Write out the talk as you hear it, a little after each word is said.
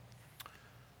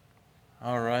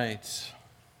All right.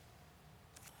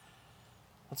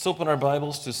 Let's open our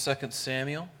Bibles to 2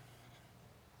 Samuel.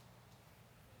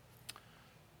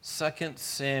 2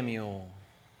 Samuel.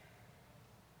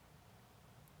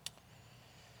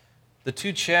 The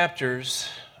two chapters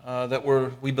that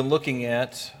we've been looking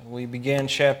at, we began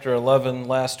chapter 11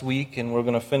 last week, and we're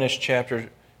going to finish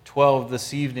chapter 12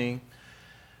 this evening,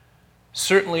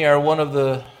 certainly are one of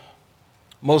the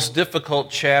most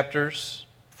difficult chapters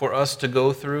for us to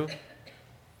go through.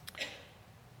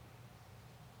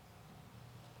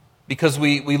 Because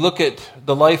we look at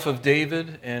the life of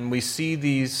David and we see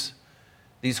these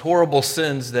horrible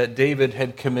sins that David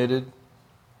had committed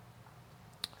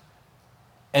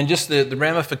and just the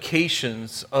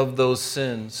ramifications of those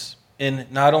sins in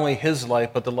not only his life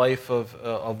but the life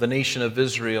of the nation of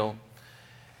Israel.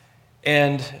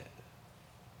 And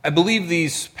I believe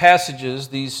these passages,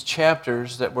 these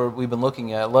chapters that we've been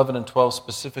looking at, 11 and 12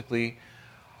 specifically,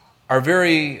 are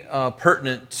very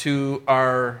pertinent to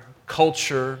our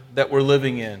culture that we're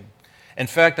living in. In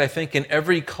fact, I think in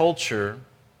every culture,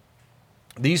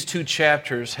 these two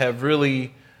chapters have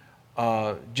really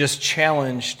just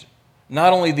challenged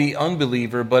not only the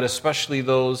unbeliever, but especially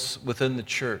those within the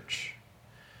church.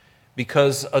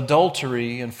 Because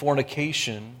adultery and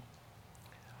fornication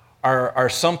are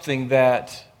something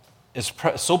that is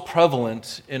so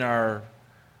prevalent in our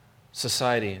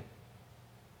society.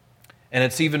 And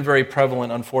it's even very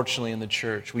prevalent, unfortunately, in the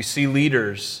church. We see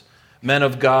leaders, men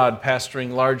of God,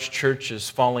 pastoring large churches,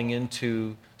 falling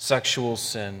into sexual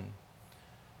sin.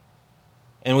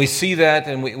 And we see that,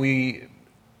 and we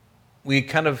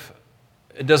kind of,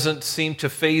 it doesn't seem to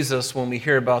faze us when we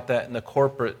hear about that in the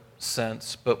corporate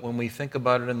sense, but when we think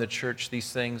about it in the church,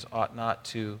 these things ought not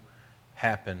to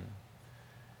happen.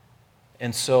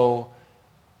 And so,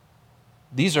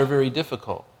 these are very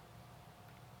difficult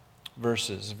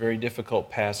verses, very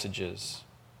difficult passages.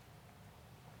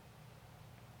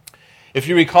 If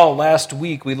you recall, last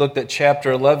week we looked at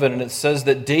chapter 11, and it says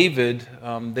that David,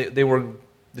 the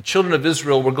children of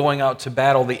Israel were going out to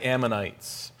battle the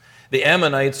Ammonites. The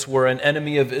Ammonites were an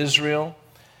enemy of Israel,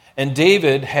 and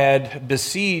David had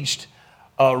besieged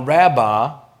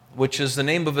Rabbah, which is the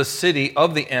name of a city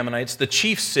of the Ammonites, the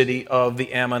chief city of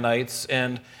the Ammonites,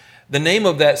 and the name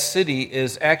of that city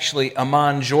is actually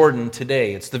Amman, Jordan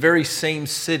today. It's the very same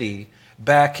city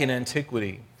back in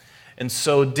antiquity. And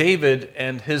so David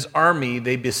and his army,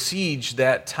 they besieged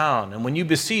that town. And when you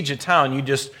besiege a town, you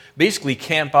just basically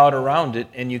camp out around it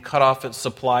and you cut off its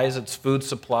supplies, its food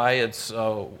supply, its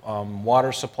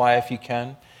water supply if you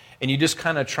can. And you just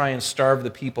kind of try and starve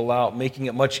the people out, making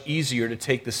it much easier to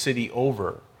take the city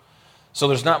over. So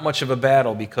there's not much of a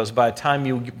battle because by the time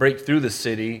you break through the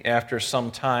city, after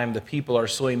some time, the people are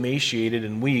so emaciated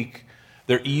and weak,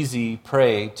 they're easy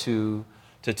prey to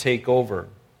take over.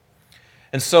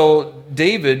 And so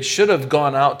David should have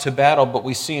gone out to battle, but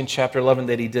we see in chapter 11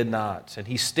 that he did not. And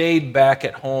he stayed back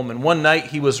at home. And one night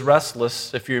he was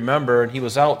restless, if you remember, and he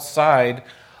was outside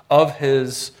of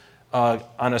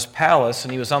on his palace,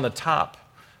 and he was on the top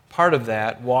part of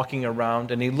that, walking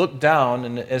around. And he looked down,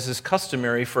 and as is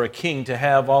customary for a king to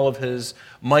have all of his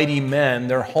mighty men,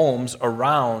 their homes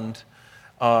around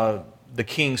the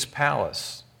king's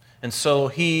palace. And so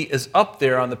he is up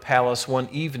there on the palace one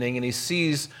evening, and he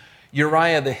sees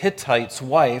Uriah the Hittite's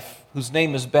wife, whose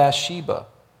name is Bathsheba.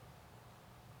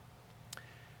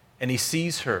 And he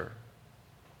sees her,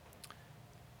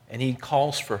 and he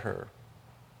calls for her,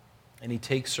 and he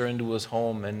takes her into his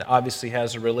home and obviously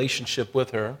has a relationship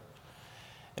with her.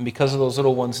 And because of those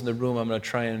little ones in the room, I'm going to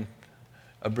try and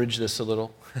abridge this a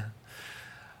little.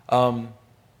 And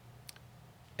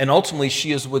ultimately,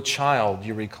 she is with child,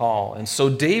 you recall. And so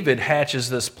David hatches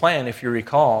this plan, if you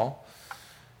recall,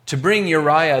 to bring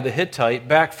Uriah the Hittite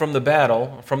back from the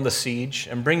battle, from the siege,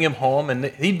 and bring him home. And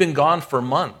he'd been gone for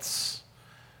months.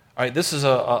 All right, this is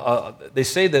they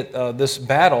say that this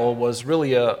battle was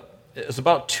really it was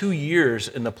about 2 years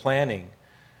in the planning,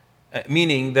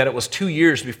 meaning that it was 2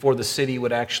 years before the city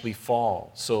would actually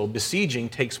fall. So besieging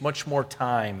takes much more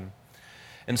time.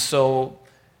 And so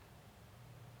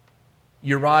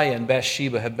Uriah and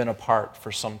Bathsheba have been apart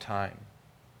for some time.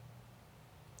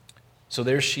 So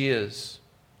there she is,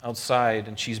 outside,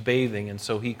 and she's bathing, and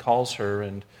so he calls her,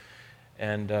 and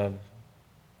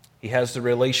he has the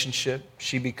relationship.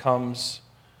 She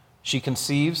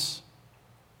conceives,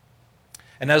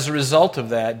 and as a result of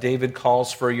that, David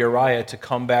calls for Uriah to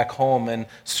come back home, and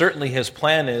certainly his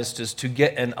plan is to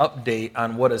get an update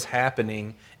on what is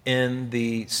happening in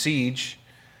the siege,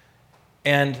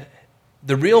 and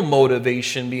the real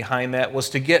motivation behind that was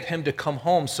to get him to come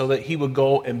home so that he would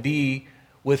go and be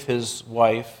with his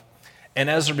wife. And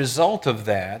as a result of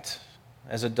that,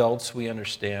 as adults, we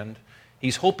understand,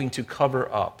 he's hoping to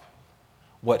cover up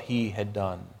what he had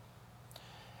done.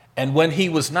 And when he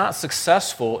was not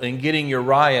successful in getting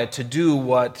Uriah to do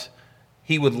what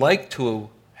he would like to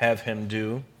have him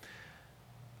do,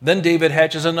 then David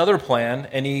hatches another plan,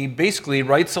 and he basically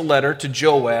writes a letter to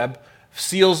Joab,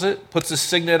 seals it, puts a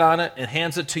signet on it, and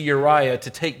hands it to Uriah to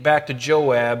take back to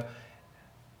Joab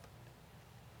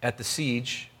at the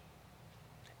siege.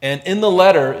 And in the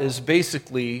letter is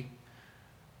basically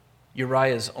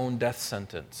Uriah's own death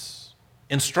sentence.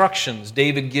 Instructions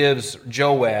David gives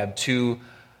Joab to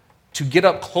get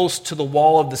up close to the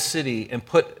wall of the city and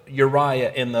put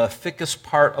Uriah in the thickest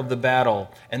part of the battle.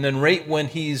 And then right when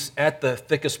he's at the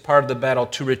thickest part of the battle,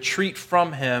 to retreat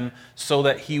from him so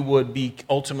that he would be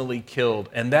ultimately killed.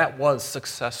 And that was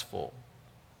successful.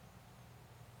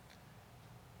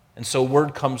 And so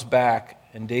word comes back,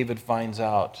 and David finds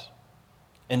out.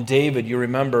 And David, you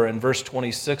remember in verse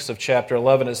 26 of chapter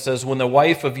 11, it says, when the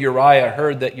wife of Uriah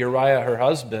heard that Uriah, her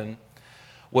husband,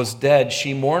 was dead,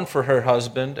 she mourned for her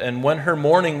husband, and when her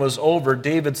mourning was over,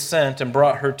 David sent and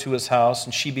brought her to his house,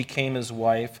 and she became his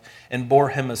wife and bore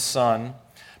him a son.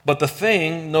 But the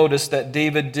thing, notice, that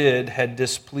David did had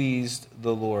displeased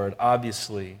the Lord.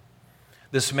 Obviously,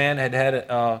 this man had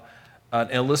an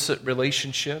illicit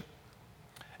relationship,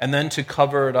 and then to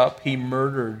cover it up, he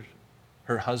murdered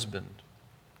her husband.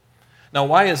 Now,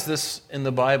 why is this in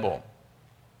the Bible?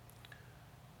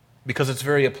 Because it's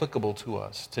very applicable to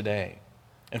us today.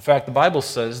 In fact, the Bible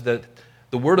says that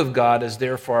the Word of God is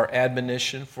there for our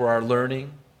admonition, for our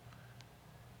learning.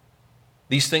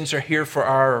 These things are here for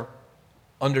our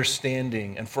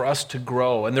understanding and for us to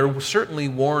grow. And they're certainly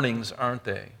warnings, aren't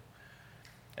they?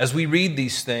 As we read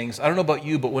these things, I don't know about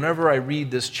you, but whenever I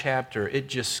read this chapter, it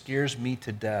just scares me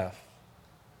to death.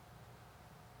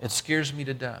 It scares me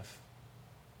to death.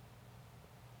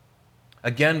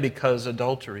 Again, because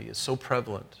adultery is so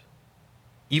prevalent,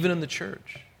 even in the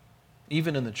church.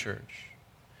 Even in the church.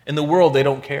 In the world, they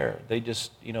don't care. They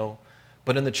just,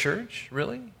 but in the church,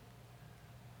 really?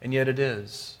 And yet it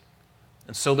is.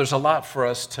 And so there's a lot for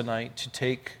us tonight to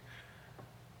take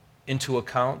into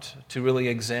account, to really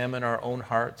examine our own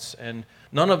hearts. And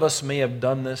none of us may have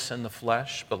done this in the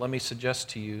flesh, but let me suggest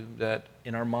to you that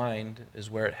in our mind is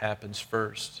where it happens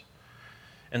first.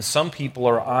 And some people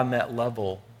are on that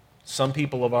level. Some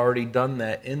people have already done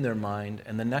that in their mind,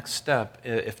 and the next step,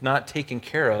 if not taken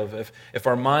care of, if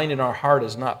our mind and our heart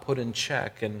is not put in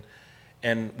check and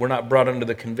we're not brought under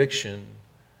the conviction,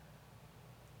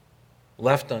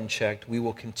 left unchecked, we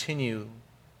will continue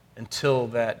until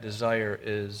that desire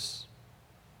is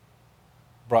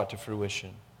brought to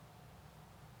fruition.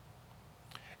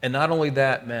 And not only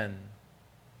that, men,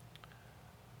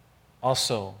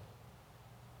 also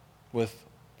with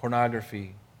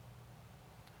pornography,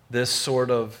 this sort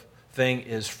of thing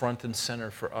is front and center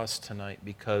for us tonight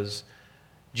because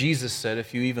Jesus said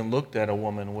if you even looked at a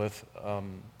woman with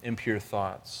impure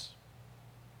thoughts,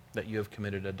 that you have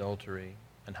committed adultery.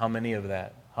 And how many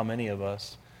of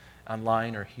us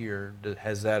online or here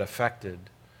has that affected?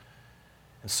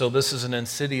 And so this is an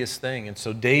insidious thing. And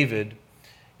so David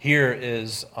here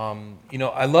is,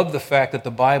 I love the fact that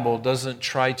the Bible doesn't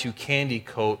try to candy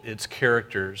coat its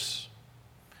characters.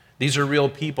 These are real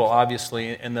people,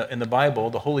 obviously. In the Bible,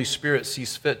 the Holy Spirit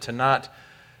sees fit to not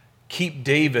keep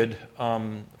David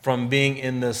from being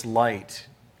in this light.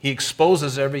 He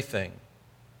exposes everything.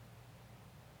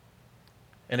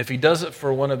 And if he does it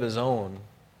for one of his own,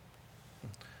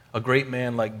 a great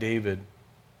man like David,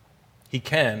 he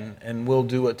can and will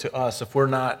do it to us if we're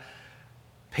not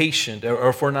patient or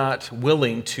if we're not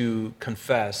willing to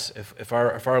confess, if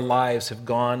our lives have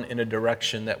gone in a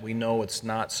direction that we know it's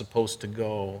not supposed to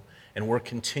go, and we're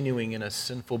continuing in a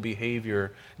sinful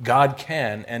behavior, God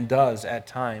can and does at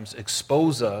times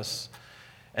expose us,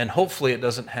 and hopefully it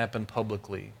doesn't happen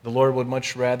publicly. The Lord would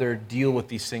much rather deal with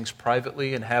these things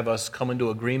privately and have us come into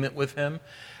agreement with Him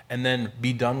and then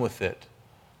be done with it.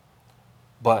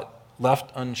 But left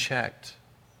unchecked,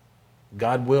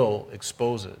 God will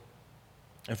expose it.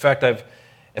 In fact,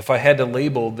 if I had to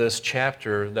label this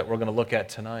chapter that we're going to look at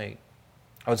tonight,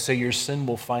 I would say your sin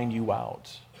will find you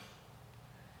out.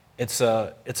 It's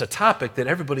a topic that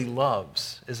everybody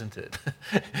loves, isn't it?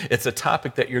 It's a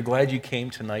topic that you're glad you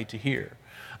came tonight to hear.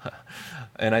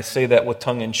 And I say that with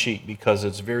tongue in cheek because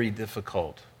it's very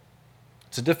difficult.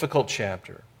 It's a difficult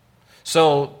chapter.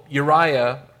 So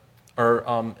Uriah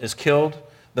is killed.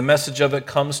 The message of it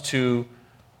comes to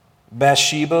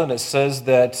Bathsheba, and it says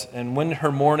that, and when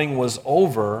her mourning was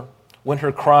over, when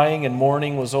her crying and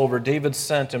mourning was over, David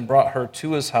sent and brought her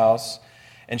to his house,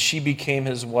 and she became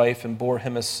his wife and bore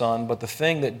him a son. But the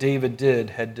thing that David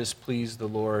did had displeased the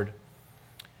Lord.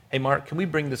 Hey, Mark, can we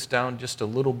bring this down just a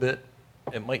little bit?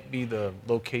 It might be the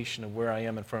location of where I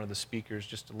am in front of the speakers,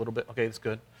 just a little bit. Okay, that's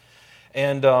good.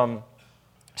 And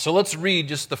so let's read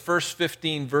just the first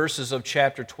 15 verses of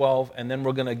chapter 12, and then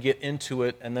we're going to get into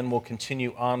it, and then we'll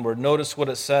continue onward. Notice what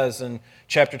it says in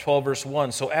chapter 12, verse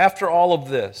 1. So after all of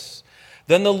this,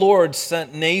 then the Lord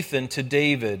sent Nathan to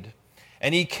David,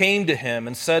 and he came to him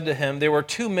and said to him, there were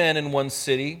two men in one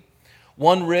city,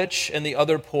 one rich and the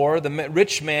other poor. The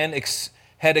rich man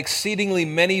had exceedingly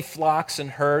many flocks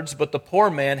and herds, but the poor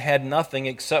man had nothing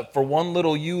except for one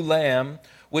little ewe lamb,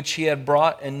 which he had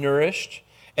brought and nourished.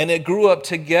 And it grew up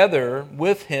together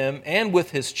with him and with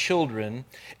his children.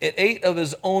 It ate of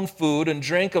his own food and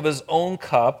drank of his own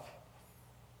cup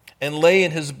and lay in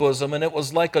his bosom, and it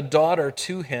was like a daughter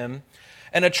to him.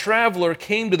 And a traveler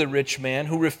came to the rich man,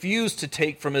 who refused to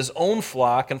take from his own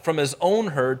flock and from his own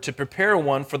herd to prepare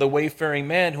one for the wayfaring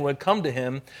man who had come to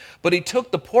him. But he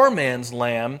took the poor man's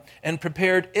lamb and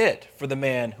prepared it for the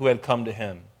man who had come to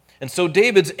him. And so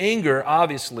David's anger,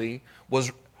 obviously,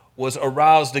 was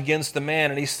aroused against the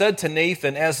man. And he said to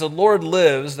Nathan, as the Lord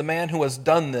lives, the man who has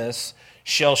done this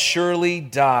shall surely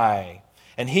die,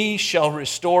 and he shall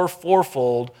restore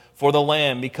fourfold for the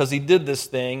lamb, because he did this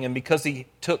thing and because he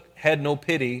had no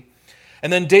pity.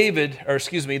 And then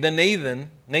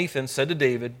Nathan said to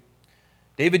David,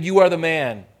 David, you are the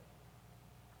man.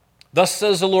 Thus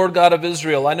says the Lord God of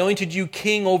Israel, I anointed you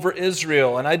king over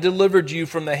Israel, and I delivered you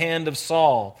from the hand of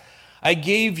Saul. I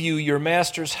gave you your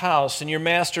master's house and your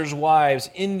master's wives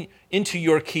into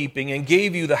your keeping, and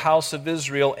gave you the house of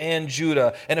Israel and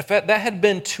Judah. And if that had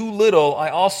been too little, I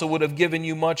also would have given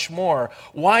you much more.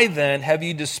 Why then have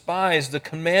you despised the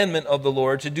commandment of the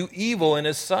Lord to do evil in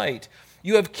his sight?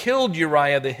 You have killed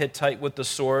Uriah the Hittite with the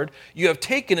sword. You have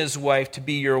taken his wife to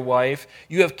be your wife.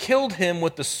 You have killed him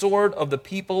with the sword of the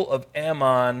people of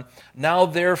Ammon. Now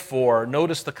therefore,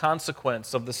 notice the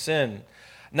consequence of the sin.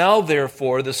 Now,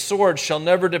 therefore, the sword shall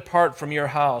never depart from your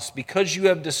house, because you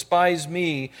have despised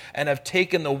me and have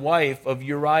taken the wife of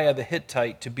Uriah the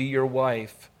Hittite to be your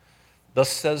wife. Thus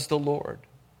says the Lord.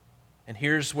 And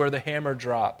here's where the hammer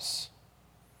drops.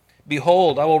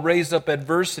 Behold, I will raise up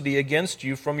adversity against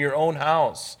you from your own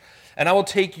house, and I will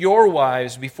take your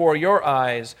wives before your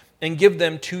eyes and give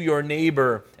them to your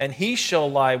neighbor, and he shall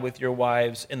lie with your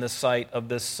wives in the sight of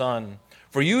this sun.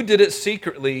 For you did it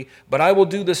secretly, but I will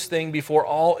do this thing before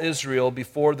all Israel,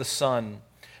 before the sun.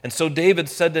 And so David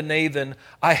said to Nathan,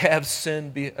 I have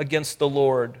sinned against the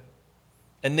Lord.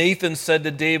 And Nathan said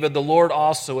to David, the Lord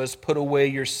also has put away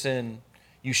your sin.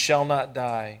 You shall not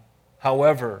die.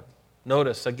 However,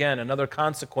 notice again another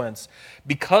consequence.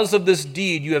 Because of this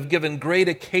deed, you have given great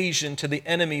occasion to the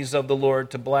enemies of the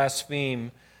Lord to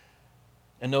blaspheme.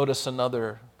 And notice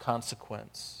another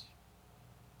consequence.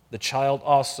 The child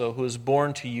also who is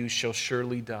born to you shall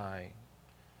surely die.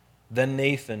 Then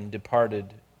Nathan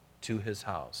departed to his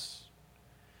house.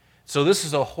 So this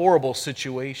is a horrible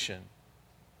situation.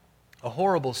 A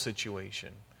horrible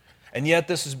situation. And yet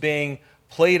this is being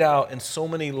played out in so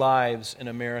many lives in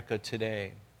America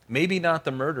today. Maybe not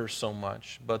the murder so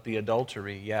much, but the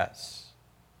adultery, yes.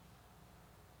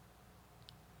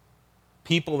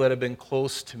 People that have been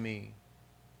close to me,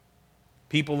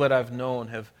 people that I've known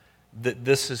that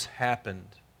this has happened.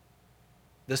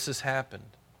 This has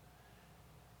happened.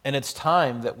 And it's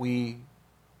time that we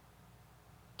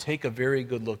take a very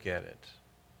good look at it.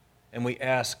 And we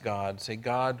ask God, say,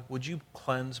 God, would you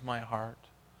cleanse my heart?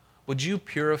 Would you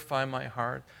purify my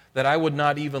heart? That I would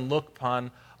not even look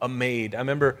upon a maid. I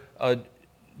remember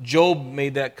Job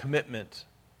made that commitment.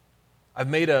 I've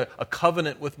made a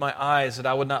covenant with my eyes that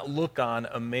I would not look on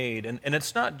a maid. And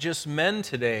it's not just men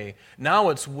today. Now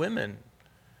it's women.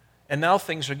 And now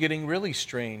things are getting really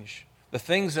strange. The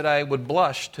things that I would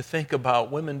blush to think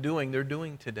about women doing, they're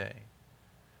doing today.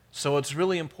 So it's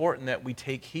really important that we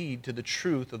take heed to the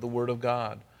truth of the Word of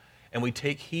God. And we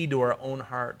take heed to our own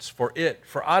hearts. For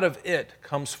out of it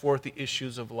comes forth the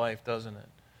issues of life, doesn't it?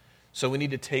 So we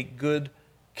need to take good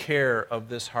care of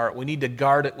this heart. We need to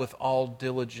guard it with all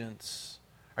diligence.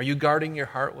 Are you guarding your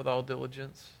heart with all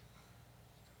diligence?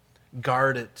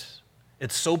 Guard it.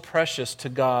 It's so precious to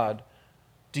God.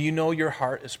 Do you know your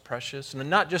heart is precious? And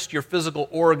not just your physical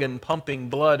organ pumping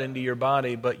blood into your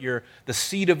body, but the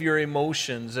seat of your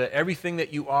emotions, everything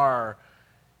that you are,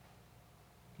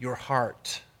 your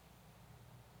heart.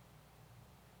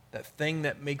 That thing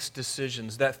that makes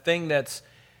decisions, that thing that's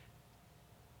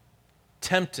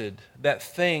tempted, that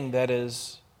thing that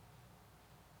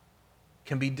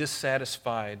can be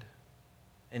dissatisfied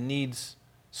and needs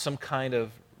some kind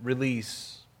of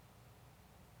release.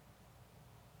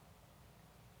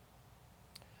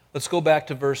 Let's go back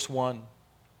to verse 1.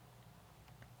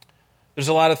 There's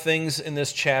a lot of things in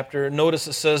this chapter. Notice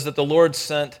it says that the Lord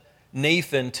sent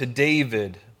Nathan to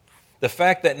David. The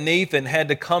fact that Nathan had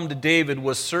to come to David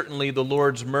was certainly the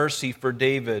Lord's mercy for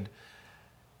David,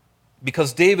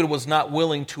 because David was not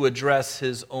willing to address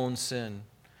his own sin.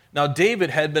 Now,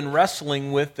 David had been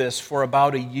wrestling with this for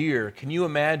about a year. Can you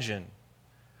imagine?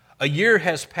 A year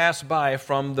has passed by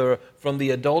from the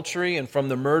adultery and from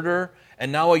the murder,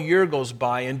 and now a year goes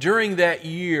by. And during that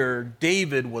year,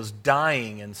 David was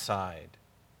dying inside.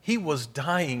 He was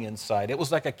dying inside. It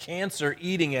was like a cancer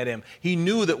eating at him. He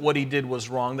knew that what he did was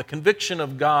wrong. The conviction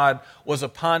of God was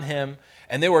upon him,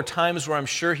 and there were times where I'm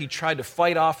sure he tried to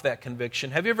fight off that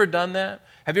conviction. Have you ever done that?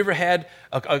 Have you ever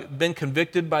been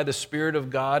convicted by the Spirit of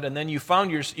God, and then you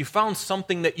found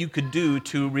something that you could do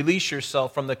to release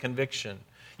yourself from the conviction?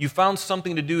 You found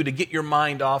something to do to get your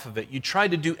mind off of it. You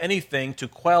tried to do anything to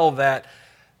quell that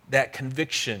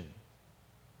conviction.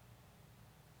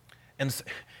 And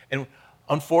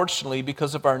unfortunately,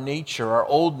 because of our nature, our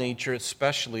old nature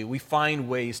especially, we find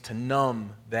ways to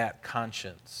numb that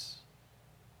conscience.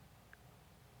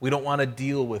 We don't want to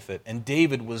deal with it. And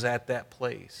David was at that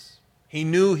place. He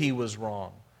knew he was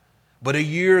wrong. But a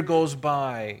year goes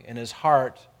by and his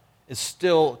heart is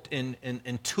still in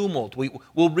tumult.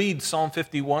 We'll read Psalm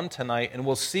 51 tonight and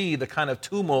we'll see the kind of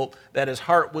tumult that his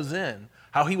heart was in,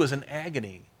 how he was in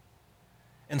agony.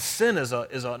 And sin is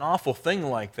an awful thing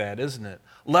like that, isn't it?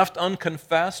 Left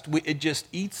unconfessed, it just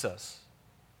eats us.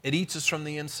 It eats us from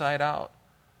the inside out.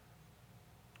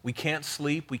 We can't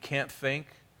sleep, we can't think.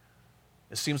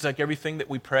 It seems like everything that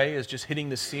we pray is just hitting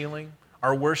the ceiling.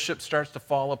 Our worship starts to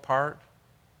fall apart.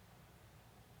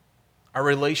 Our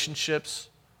relationships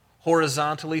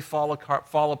horizontally fall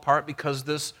apart because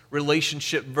this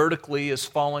relationship vertically is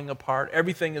falling apart.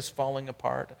 Everything is falling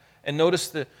apart. And notice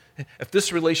that if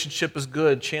this relationship is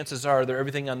good, chances are that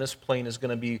everything on this plane is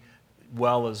going to be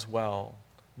well as well.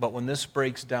 But when this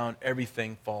breaks down,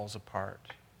 everything falls apart.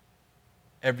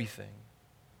 Everything.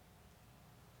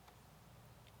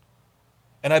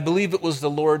 And I believe it was the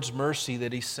Lord's mercy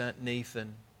that he sent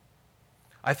Nathan.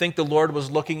 I think the Lord was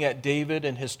looking at David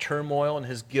and his turmoil and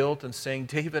his guilt and saying,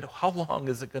 David, how long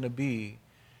is it going to be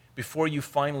before you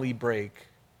finally break?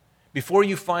 Before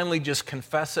you finally just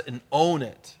confess it and own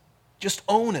it? Just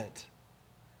own it.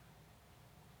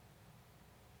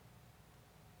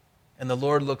 And the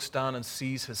Lord looks down and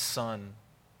sees his son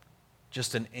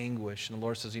just in anguish. And the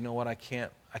Lord says, you know what, I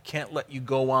can't let you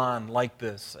go on like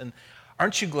this. And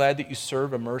aren't you glad that you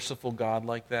serve a merciful God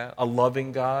like that, a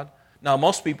loving God? Now,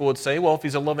 most people would say, well, if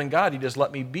he's a loving God, he just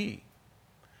let me be.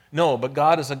 No, but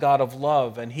God is a God of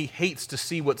love, and he hates to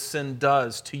see what sin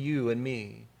does to you and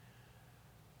me.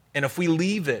 And if we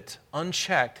leave it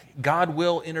unchecked, God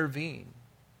will intervene,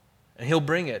 and he'll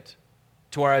bring it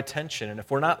to our attention. And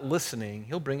if we're not listening,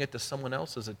 he'll bring it to someone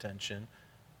else's attention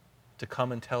to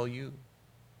come and tell you.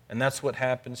 And that's what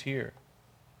happens here.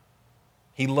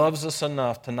 He loves us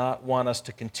enough to not want us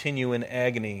to continue in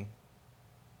agony.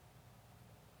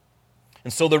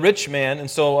 And so the rich man, it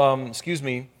says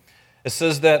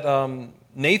that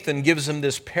Nathan gives him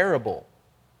this parable.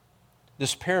 And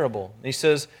he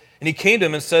says, and he came to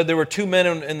him and said, there were two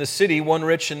men in the city, one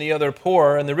rich and the other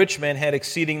poor, and the rich man had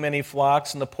exceeding many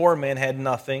flocks, and the poor man had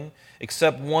nothing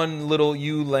except one little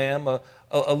ewe lamb,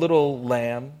 a little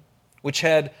lamb, which he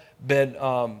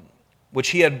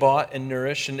had bought and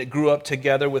nourished, and it grew up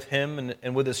together with him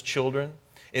and with his children.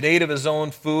 It ate of his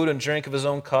own food and drank of his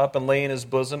own cup and lay in his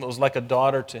bosom. It was like a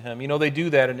daughter to him. You know, they do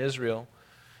that in Israel.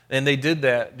 And they did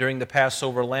that during the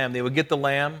Passover lamb. They would get the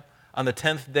lamb on the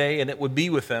 10th day, and it would be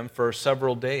with them for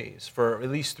several days, for at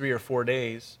least 3 or 4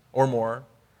 days or more.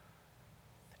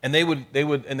 And they would,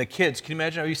 and the kids, can you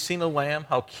imagine, have you seen a lamb,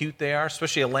 how cute they are?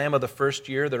 Especially a lamb of the first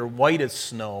year. They're white as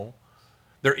snow.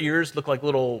 Their ears look like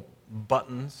little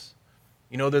buttons.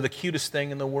 You know, they're the cutest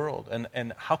thing in the world.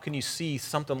 And how can you see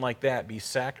something like that be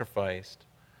sacrificed?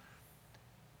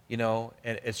 You know,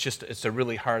 and it's a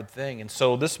really hard thing. And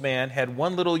so this man had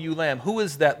one little ewe lamb. Who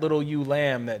is that little ewe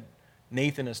lamb that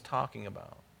Nathan is talking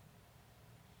about?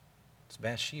 It's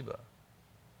Bathsheba.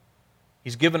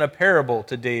 He's given a parable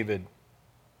to David.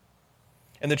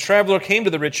 And the traveler came to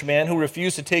the rich man who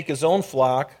refused to take his own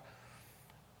flock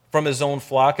from his own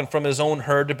flock and from his own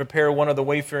herd to prepare one of the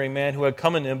wayfaring man who had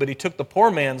come in him, but he took the poor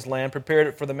man's lamb, prepared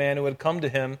it for the man who had come to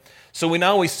him. So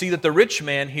we see that the rich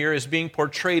man here is being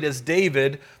portrayed as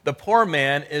David, the poor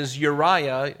man is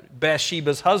Uriah,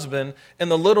 Bathsheba's husband, and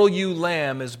the little ewe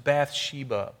lamb is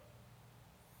Bathsheba.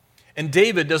 And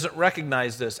David doesn't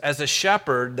recognize this. As a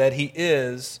shepherd that he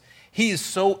is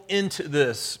so into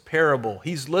this parable.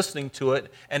 He's listening to it,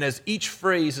 and as each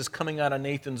phrase is coming out of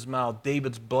Nathan's mouth,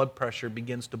 David's blood pressure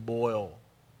begins to boil.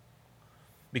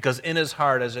 Because in his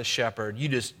heart as a shepherd,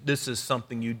 this is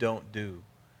something you don't do.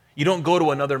 You don't go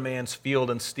to another man's field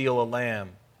and steal a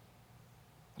lamb.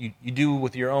 You do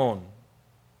with your own.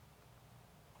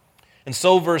 And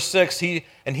so verse 6,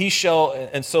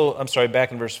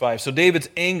 back in verse 5. So David's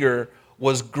anger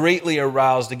was greatly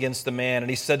aroused against the man, and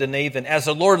he said to Nathan, "As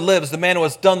the Lord lives, the man who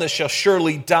has done this shall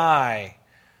surely die."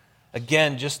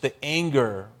 Again, just the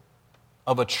anger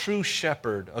of a true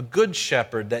shepherd, a good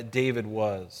shepherd that David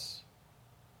was.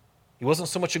 He wasn't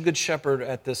so much a good shepherd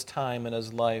at this time in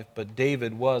his life, but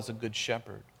David was a good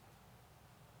shepherd.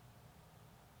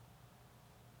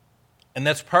 And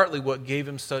that's partly what gave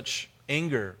him such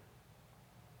anger.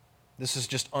 This is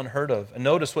just unheard of. And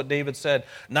notice what David said.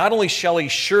 Not only shall he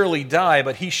surely die,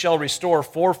 but he shall restore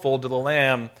fourfold to the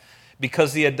lamb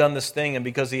because he had done this thing and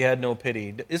because he had no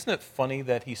pity. Isn't it funny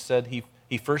that he said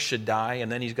he first should die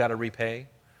and then he's got to repay?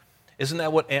 Isn't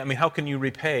that how can you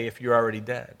repay if you're already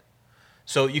dead?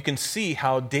 So you can see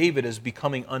how David is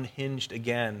becoming unhinged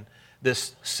again.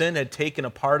 This sin had taken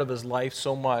a part of his life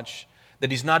so much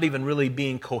that he's not even really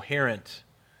being coherent.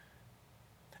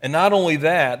 And not only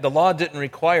that, the law didn't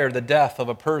require the death of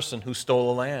a person who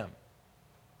stole a lamb.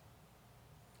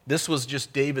 This was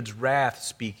just David's wrath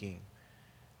speaking.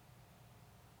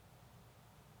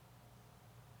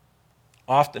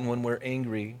 Often when we're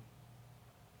angry,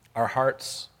 our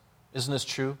hearts, isn't this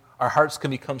true? Our hearts can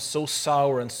become so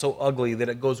sour and so ugly that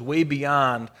it goes way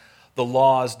beyond the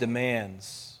law's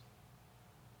demands.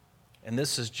 And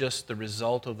this is just the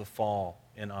result of the fall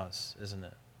in us, isn't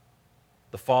it?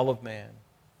 The fall of man.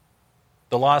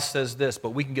 The law says this,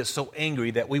 but we can get so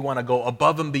angry that we want to go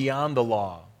above and beyond the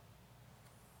law.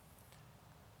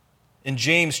 In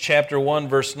James chapter 1,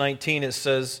 verse 19, it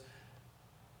says,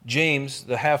 James,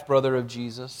 the half-brother of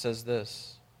Jesus, says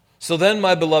this, "So then,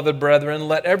 my beloved brethren,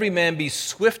 let every man be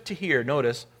swift to hear,"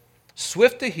 notice,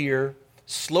 "swift to hear,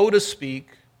 slow to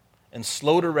speak, and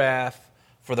slow to wrath,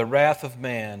 for the wrath of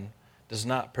man does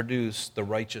not produce the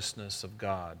righteousness of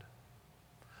God."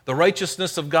 The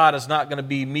righteousness of God is not going to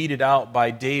be meted out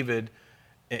by David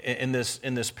in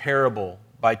this parable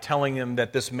by telling him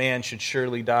that this man should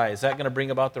surely die. Is that going to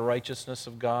bring about the righteousness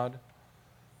of God?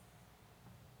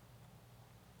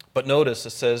 But notice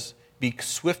it says, be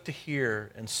swift to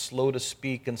hear and slow to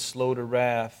speak and slow to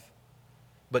wrath.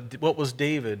 But what was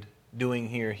David doing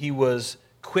here? He was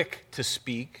quick to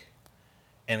speak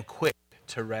and quick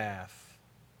to wrath.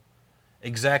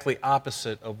 Exactly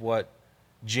opposite of what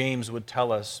James would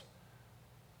tell us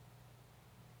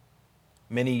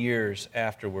many years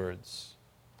afterwards.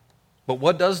 But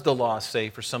what does the law say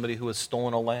for somebody who has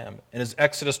stolen a lamb? In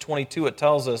Exodus 22, it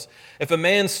tells us, if a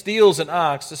man steals an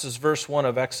ox, this is verse 1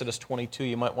 of Exodus 22,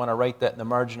 you might want to write that in the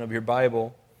margin of your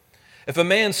Bible. If a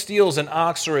man steals an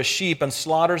ox or a sheep and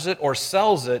slaughters it or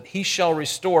sells it, he shall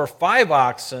restore 5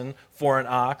 oxen for an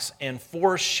ox and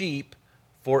 4 sheep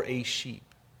for a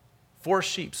sheep. 4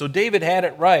 sheep. So David had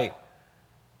it right.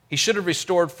 He should have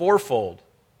restored fourfold.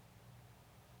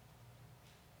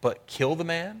 But kill the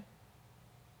man?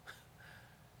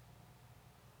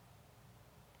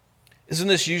 Isn't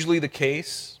this usually the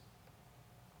case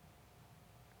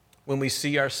when we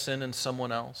see our sin in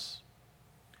someone else?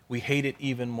 We hate it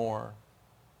even more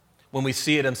when we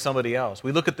see it in somebody else.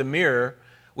 We look in the mirror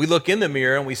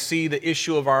and we see the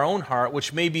issue of our own heart,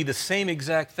 which may be the same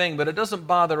exact thing, but it doesn't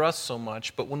bother us so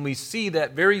much. But when we see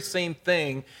that very same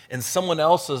thing in someone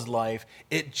else's life,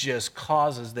 it just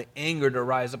causes the anger to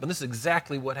rise up. And this is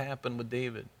exactly what happened with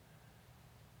David.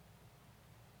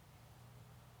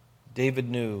 David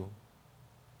knew.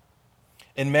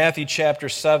 In Matthew chapter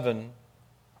 7,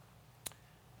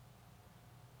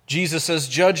 Jesus says,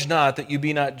 "Judge not that you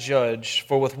be not judged,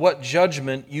 for with what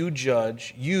judgment you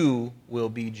judge, you will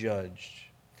be judged.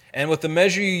 And with the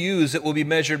measure you use, it will be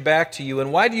measured back to you.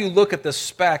 And why do you look at the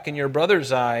speck in your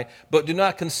brother's eye, but do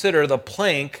not consider the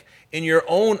plank in your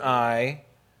own eye?"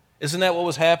 Isn't that what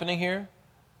was happening here?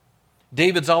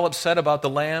 David's all upset about the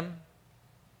lamb.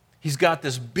 He's got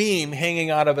this beam hanging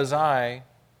out of his eye.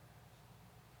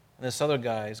 And this other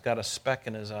guy's got a speck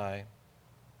in his eye.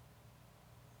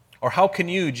 Or how can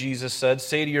you, Jesus said,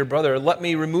 say to your brother, "Let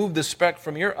me remove the speck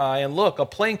from your eye, and look, a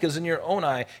plank is in your own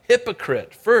eye."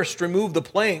 Hypocrite, first remove the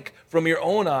plank from your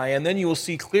own eye, and then you will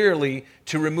see clearly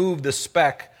to remove the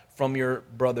speck from your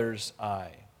brother's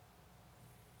eye.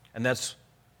 And that's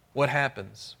what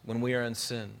happens when we are in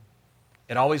sin.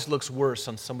 It always looks worse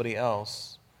on somebody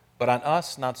else, but on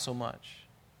us, not so much.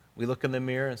 We look in the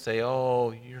mirror and say, "Oh,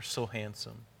 you're so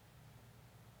handsome."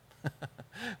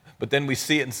 But then we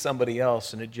see it in somebody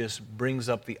else, and it just brings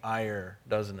up the ire,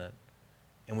 doesn't it?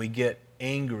 And we get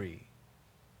angry.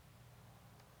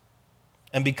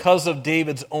 And because of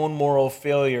David's own moral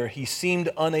failure, he seemed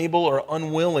unable or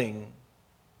unwilling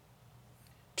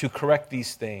to correct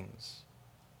these things.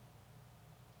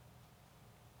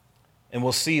 And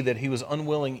we'll see that he was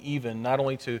unwilling even, not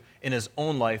only to in his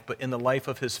own life, but in the life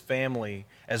of his family.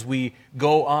 As we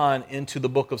go on into the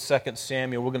book of 2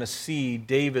 Samuel, we're going to see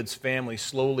David's family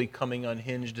slowly coming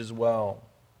unhinged as well.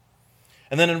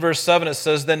 And then in verse 7 it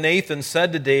says, Then Nathan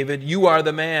said to David, You are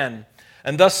the man.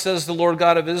 And thus says the Lord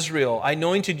God of Israel, I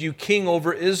anointed you king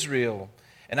over Israel,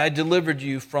 and I delivered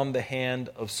you from the hand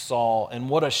of Saul. And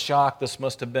what a shock this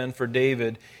must have been for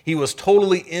David. He was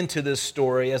totally into this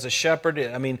story as a shepherd.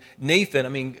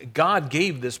 God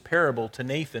gave this parable to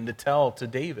Nathan to tell to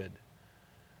David,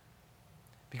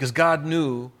 because God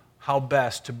knew how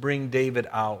best to bring David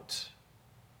out.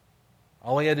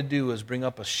 All he had to do was bring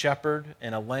up a shepherd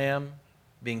and a lamb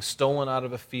being stolen out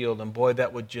of a field, and boy,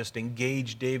 that would just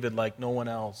engage David like no one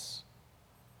else.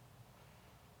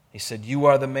 He said, You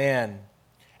are the man.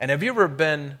 And have you ever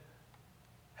been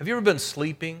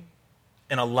sleeping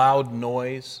and a loud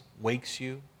noise wakes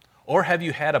you? Or have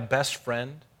you had a best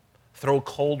friend throw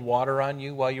cold water on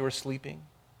you while you were sleeping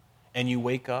and you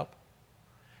wake up?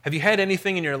 Have you had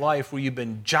anything in your life where you've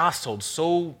been jostled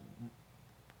so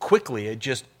quickly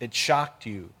it shocked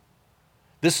you?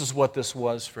 This is what this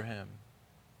was for him.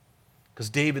 Because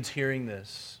David's hearing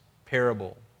this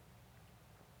parable.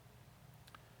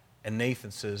 And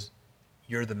Nathan says,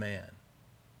 You're the man.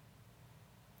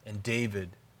 And David,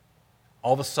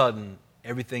 all of a sudden,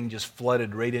 everything just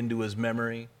flooded right into his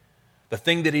memory. The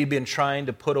thing that he'd been trying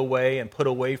to put away and put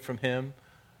away from him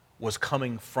was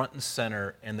coming front and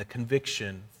center, and the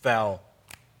conviction fell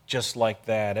just like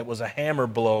that. It was a hammer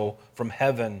blow from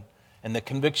heaven, and the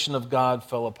conviction of God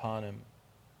fell upon him.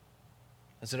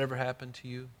 Has it ever happened to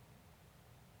you?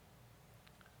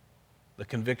 The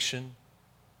conviction.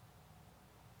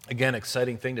 Again,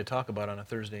 exciting thing to talk about on a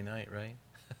Thursday night, right?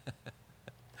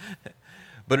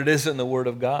 But it is in the Word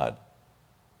of God.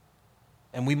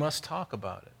 And we must talk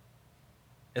about it.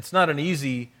 It's not an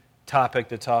easy topic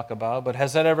to talk about, but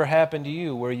has that ever happened to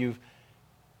you where you've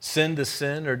sinned a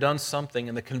sin or done something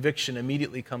and the conviction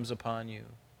immediately comes upon you?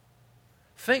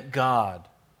 Thank God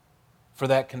for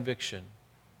that conviction.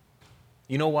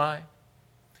 You know why?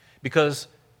 Because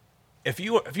if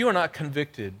you are not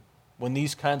convicted when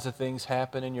these kinds of things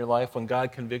happen in your life, when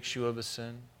God convicts you of a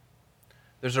sin,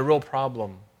 there's a real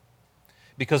problem.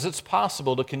 Because it's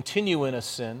possible to continue in a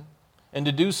sin and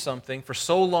to do something for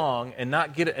so long and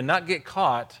not get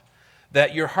caught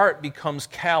that your heart becomes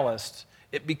calloused,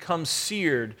 it becomes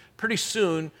seared. Pretty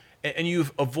soon, and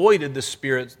you've avoided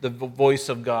the voice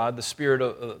of God,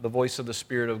 the voice of the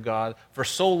Spirit of God for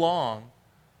so long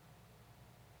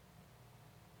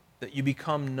that you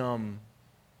become numb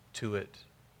to it.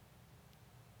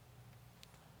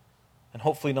 And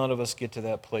hopefully none of us get to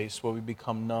that place where we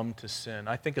become numb to sin.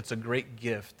 I think it's a great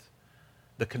gift,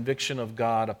 the conviction of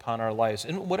God upon our lives.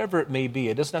 And whatever it may be,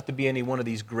 it doesn't have to be any one of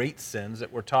these great sins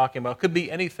that we're talking about. It could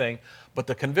be anything, but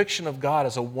the conviction of God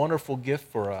is a wonderful gift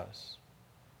for us.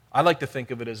 I like to think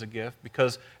of it as a gift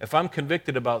because if I'm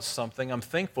convicted about something, I'm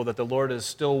thankful that the Lord is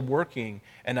still working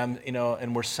and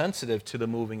and we're sensitive to the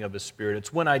moving of His Spirit.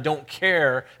 It's when I don't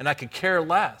care and I could care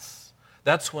less.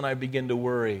 That's when I begin to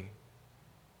worry.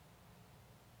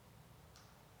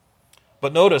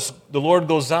 But notice, the Lord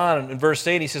goes on in verse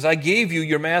 8, He says, I gave you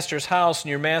your master's house and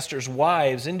your master's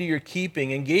wives into your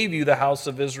keeping and gave you the house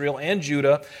of Israel and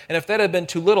Judah. And if that had been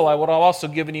too little, I would have also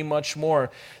given you much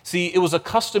more. See, it was a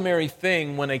customary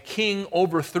thing when a king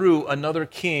overthrew another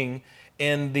king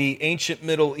in the ancient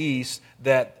Middle East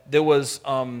that there was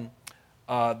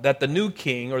that the new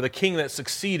king or the king that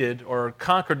succeeded or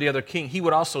conquered the other king, he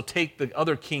would also take the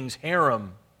other king's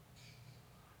harem.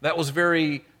 That was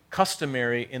very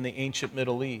customary in the ancient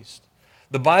Middle East.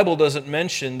 The Bible doesn't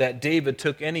mention that David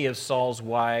took any of Saul's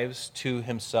wives to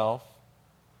himself.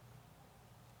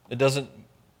 It doesn't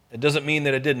mean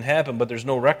that it didn't happen, but there's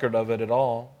no record of it at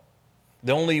all.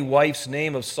 The only wife's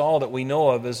name of Saul that we know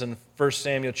of is in 1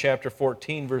 Samuel chapter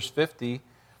 14, verse 50.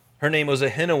 Her name was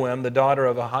Ahinoam, the daughter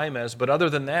of Ahimaaz, but other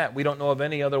than that, we don't know of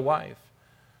any other wife.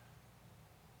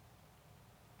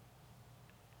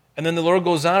 And then the Lord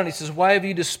goes on and He says, why have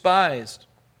you despised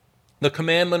the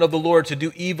commandment of the Lord to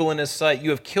do evil in His sight?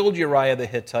 You have killed Uriah the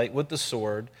Hittite with the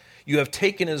sword. You have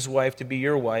taken his wife to be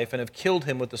your wife and have killed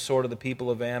him with the sword of the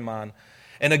people of Ammon.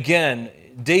 And again,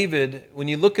 David, when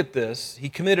you look at this, he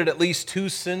committed at least two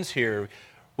sins here.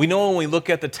 We know when we look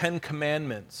at the 10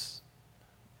 Commandments,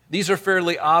 these are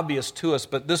fairly obvious to us,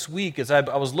 but this week as I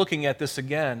was looking at this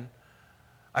again,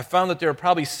 I found that there are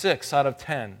probably 6 out of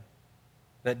 10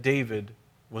 that David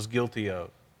was guilty of.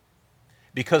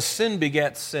 Because sin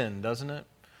begets sin, doesn't it?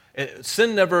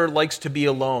 Sin never likes to be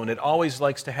alone. It always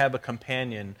likes to have a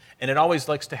companion, and it always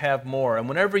likes to have more. And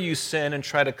whenever you sin and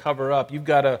try to cover up, you've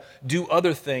got to do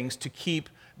other things to keep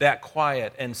that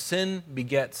quiet. And sin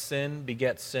begets sin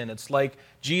begets sin. It's like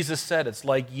Jesus said, it's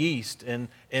like yeast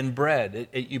in bread.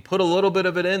 You put a little bit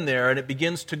of it in there, and it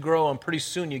begins to grow, and pretty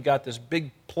soon you got this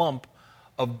big plump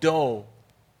of dough.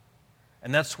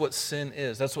 And that's what sin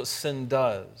is. That's what sin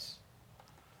does.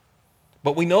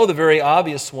 But we know the very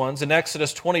obvious ones. In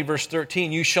Exodus 20, verse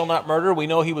 13, you shall not murder. We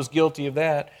know he was guilty of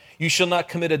that. You shall not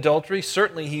commit adultery.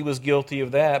 Certainly he was guilty of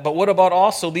that. But what about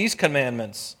also these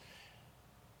commandments?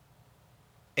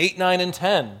 8, 9, and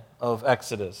 10 of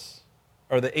Exodus,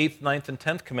 or the 8th, 9th, and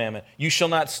 10th commandment. You shall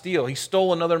not steal. He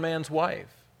stole another man's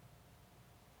wife.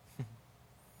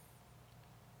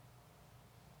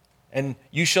 And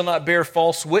you shall not bear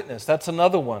false witness. That's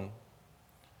another one.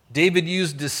 David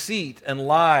used deceit and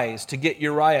lies to get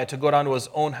Uriah to go down to his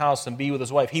own house and be with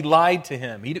his wife. He lied to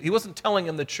him. He wasn't telling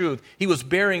him the truth. He was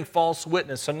bearing false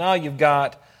witness. So now you've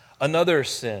got another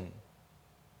sin.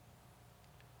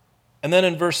 And then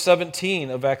in verse 17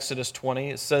 of Exodus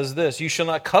 20, it says this, you shall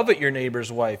not covet your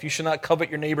neighbor's wife. You shall not covet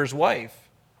your neighbor's wife,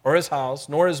 or his house,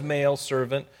 nor his male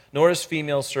servant, nor his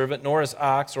female servant, nor his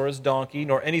ox, or his donkey,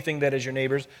 nor anything that is your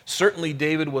neighbor's. Certainly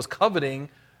David was coveting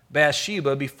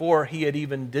Bathsheba before he had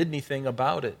even did anything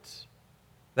about it.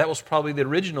 That was probably the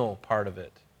original part of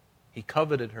it. He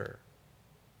coveted her.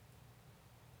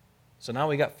 So now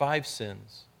we got 5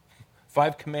 sins,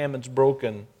 5 commandments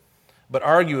broken. But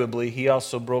arguably, he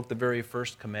also broke the very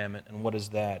first commandment. And what is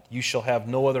that? You shall have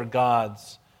no other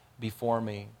gods before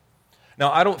me.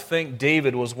 Now, I don't think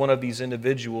David was one of these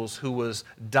individuals who was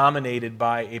dominated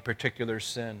by a particular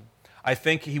sin. I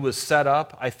think he was set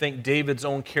up. I think David's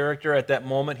own character at that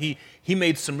moment, he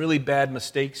made some really bad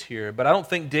mistakes here. But I don't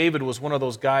think David was one of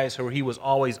those guys who he was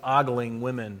always ogling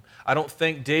women. I don't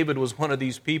think David was one of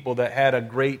these people that had a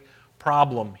great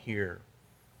problem here.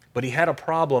 But he had a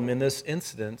problem in this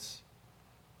instance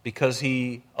because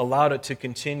he allowed it to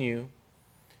continue.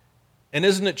 And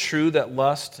isn't it true that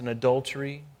lust and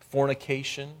adultery,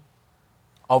 fornication,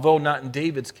 although not in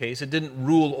David's case, it didn't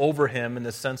rule over him in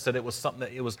the sense that it was something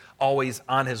that it was always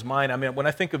on his mind. I mean, when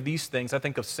I think of these things, I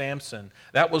think of Samson.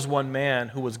 That was one man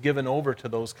who was given over to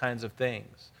those kinds of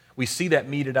things. We see that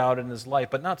meted out in his life,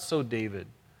 but not so David.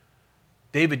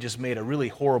 David just made a really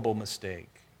horrible mistake.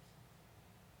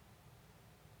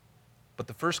 But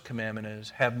the first commandment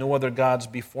is, have no other gods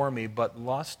before me. But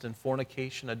lust and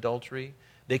fornication, adultery,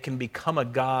 they can become a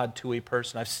god to a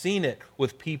person. I've seen it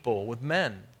with people, with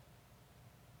men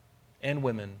and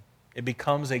women. It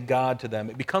becomes a god to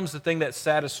them. It becomes the thing that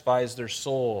satisfies their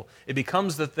soul. It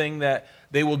becomes the thing that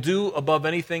they will do above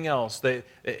anything else.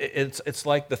 It's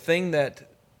like the thing that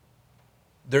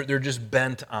they're just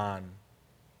bent on.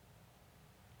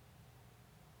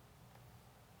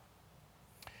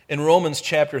 In Romans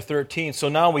chapter 13, so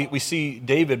now we see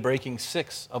David breaking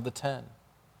 6 of the 10.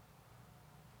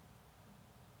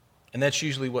 And that's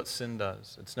usually what sin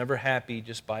does. It's never happy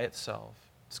just by itself.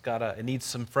 It needs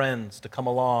some friends to come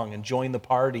along and join the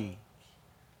party,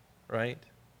 right?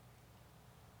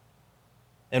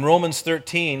 In Romans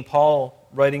 13, Paul,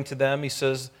 writing to them, he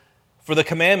says, for the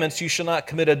commandments, you shall not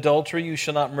commit adultery, you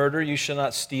shall not murder, you shall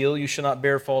not steal, you shall not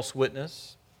bear false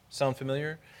witness. Sound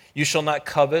familiar? You shall not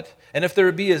covet. And if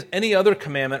there be any other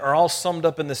commandment, are all summed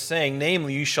up in the saying,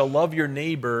 namely, you shall love your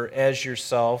neighbor as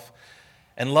yourself.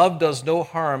 And love does no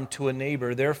harm to a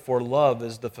neighbor, therefore love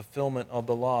is the fulfillment of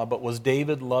the law. But was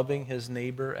David loving his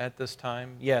neighbor at this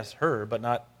time? Yes, her, but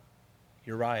not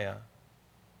Uriah.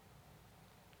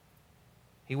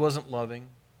 He wasn't loving.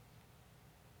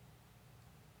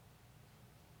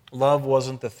 Love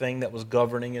wasn't the thing that was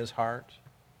governing his heart.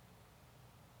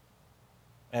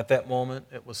 At that moment,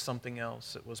 it was something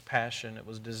else. It was passion, it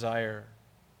was desire.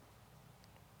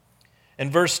 In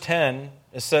verse 10,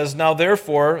 it says, now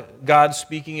therefore, God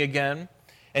speaking again,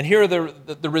 and here are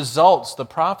the results, the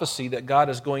prophecy that God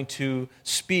is going to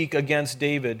speak against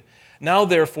David. Now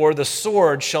therefore, the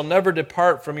sword shall never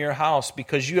depart from your house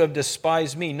because you have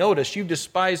despised me. Notice, you've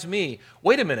despised me.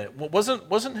 Wait a minute,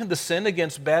 wasn't the sin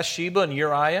against Bathsheba and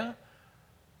Uriah?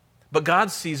 But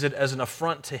God sees it as an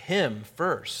affront to him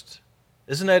first.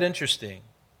 Isn't that interesting?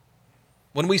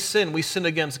 When we sin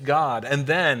against God and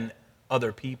then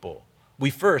other people. We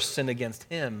first sin against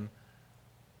him,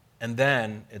 and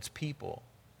then it's people.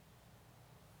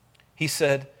 He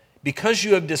said, because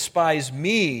you have despised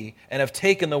me and have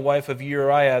taken the wife of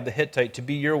Uriah the Hittite to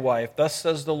be your wife, thus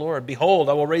says the Lord, behold,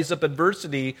 I will raise up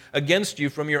adversity against you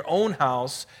from your own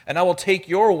house, and I will take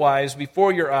your wives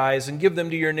before your eyes and give them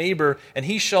to your neighbor, and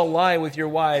he shall lie with your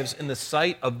wives in the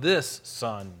sight of this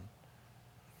sun.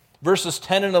 Verses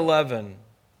 10 and 11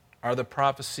 are the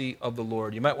prophecy of the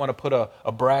Lord. You might want to put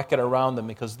a bracket around them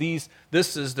because this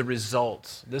is the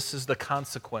result. This is the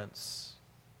consequence.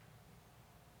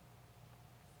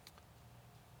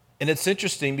 And it's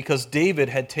interesting because David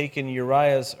had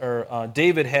Uriah's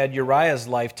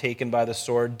life taken by the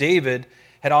sword. David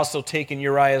had also taken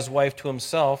Uriah's wife to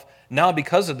himself. Now,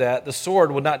 because of that, the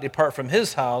sword would not depart from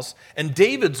his house, and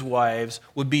David's wives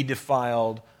would be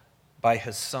defiled by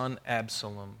his son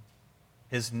Absalom,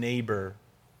 his neighbor,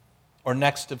 or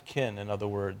next of kin, in other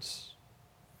words.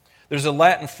 There's a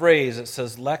Latin phrase that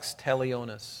says lex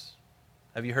talionis.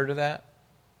 Have you heard of that?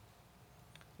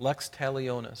 Lex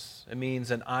talionis. It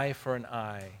means an eye for an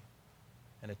eye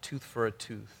and a tooth for a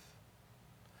tooth.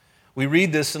 We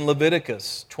read this in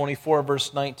Leviticus 24,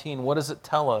 verse 19. What does it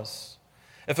tell us?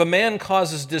 If a man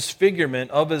causes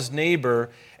disfigurement of his neighbor,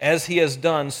 as he has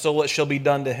done, so it shall be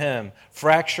done to him.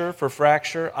 Fracture for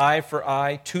fracture, eye for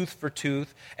eye, tooth for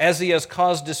tooth. As he has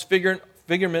caused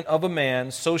disfigurement of a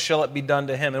man, so shall it be done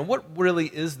to him. And what really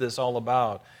is this all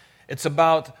about? It's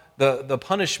about the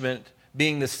punishment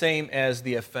being the same as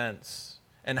the offense.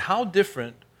 And how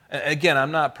different, again,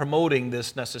 I'm not promoting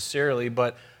this necessarily,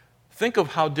 but think of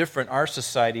how different our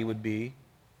society would be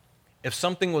if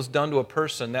something was done to a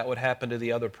person that would happen to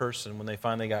the other person when they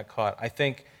finally got caught. I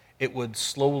think it would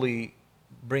slowly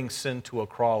bring sin to a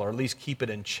crawl, or at least keep it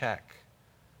in check.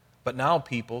 But now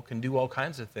people can do all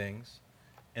kinds of things,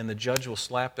 and the judge will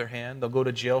slap their hand, they'll go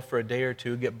to jail for a day or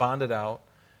two, get bonded out,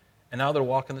 and now they're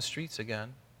walking the streets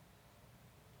again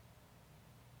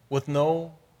with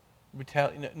no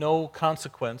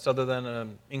consequence other than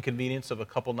an inconvenience of a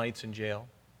couple nights in jail.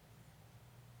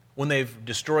 When they've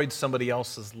destroyed somebody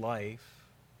else's life,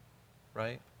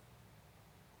 right?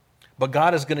 But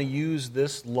God is going to use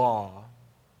this law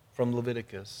from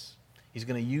Leviticus. He's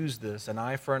going to use this, an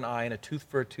eye for an eye and a tooth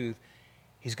for a tooth.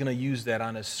 He's going to use that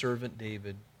on his servant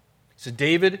David. He said,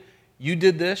 David, you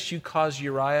did this. You caused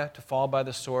Uriah to fall by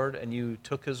the sword, and you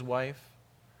took his wife.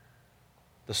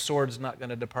 The sword's not going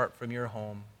to depart from your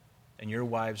home, and your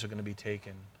wives are going to be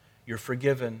taken. You're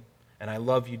forgiven, and I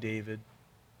love you, David.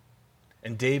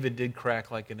 And David did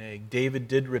crack like an egg. David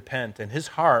did repent, and his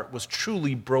heart was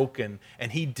truly broken,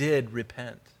 and he did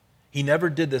repent. He never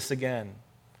did this again.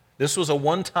 This was a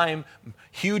one-time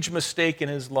huge mistake in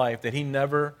his life that he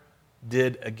never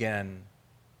did again.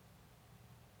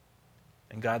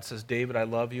 And God says, David, I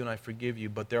love you and I forgive you,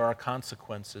 but there are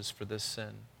consequences for this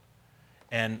sin.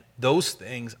 And those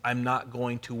things I'm not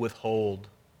going to withhold.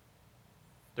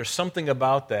 There's something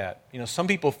about that. You know, some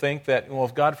people think that, well,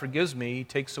 if God forgives me, he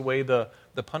takes away the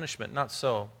punishment. Not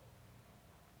so.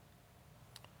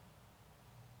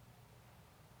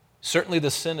 Certainly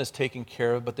the sin is taken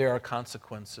care of, but there are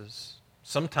consequences.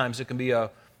 Sometimes it can be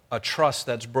a trust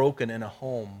that's broken in a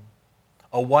home,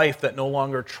 a wife that no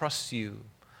longer trusts you,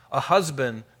 a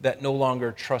husband that no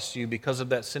longer trusts you because of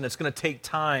that sin. It's going to take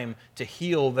time to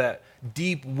heal that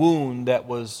deep wound that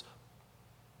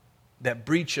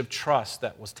breach of trust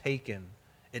that was taken.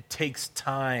 It takes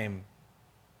time.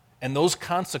 And those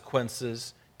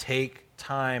consequences take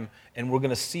time. And we're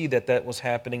going to see that was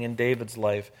happening in David's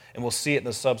life. And we'll see it in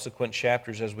the subsequent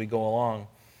chapters as we go along.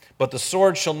 But the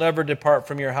sword shall never depart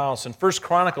from your house. In 1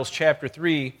 Chronicles chapter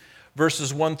 3,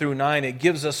 verses 1 through 9, it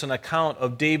gives us an account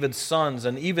of David's sons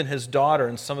and even his daughter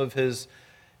and some of his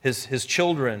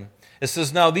children. It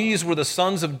says, now these were the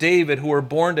sons of David who were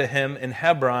born to him in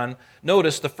Hebron.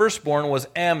 Notice the firstborn was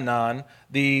Amnon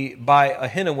by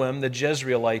Ahinoam the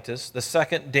Jezreelitess. The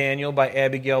second, Daniel by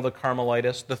Abigail the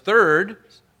Carmelitess. The third,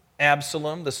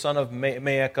 Absalom, the son of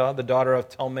Maacah, the daughter of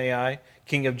Talmai,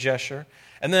 king of Geshur.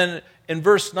 And then in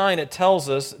verse 9 it tells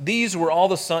us, these were all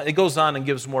the sons, it goes on and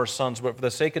gives more sons, but for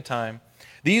the sake of time,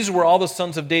 these were all the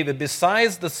sons of David,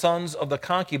 besides the sons of the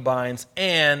concubines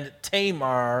and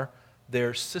Tamar,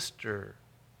 their sister.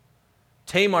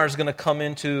 Tamar is going to come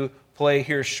into play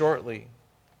here shortly.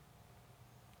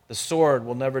 The sword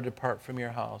will never depart from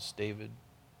your house, David.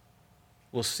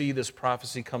 We'll see this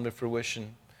prophecy come to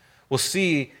fruition. We'll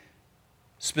see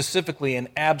specifically in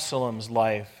Absalom's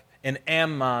life, in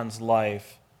Amnon's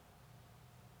life.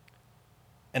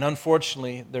 And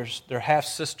unfortunately, their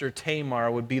half-sister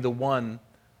Tamar would be the one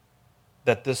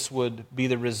that this would be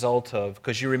the result of.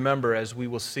 Because you remember, as we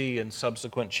will see in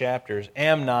subsequent chapters,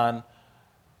 Amnon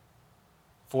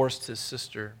forced his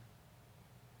sister,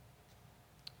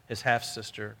 his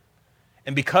half-sister,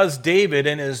 And because David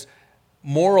in his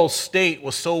moral state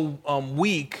was so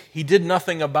weak, he did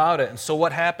nothing about it. And so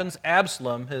what happens?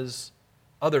 Absalom, his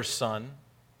other son,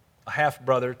 a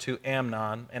half-brother to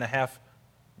Amnon and a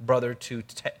half-brother to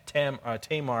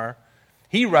Tamar,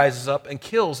 he rises up and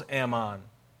kills Ammon.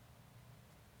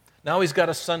 Now he's got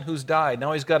a son who's died.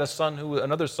 Now he's got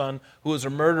another son who is a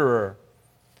murderer.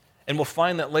 And we'll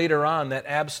find that later on that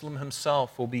Absalom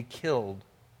himself will be killed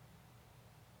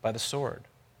by the sword,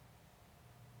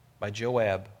 by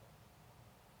Joab,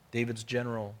 David's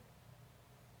general.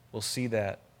 We'll see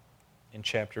that in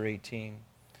chapter 18.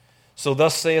 So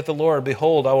thus saith the Lord,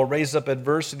 behold, I will raise up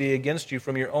adversity against you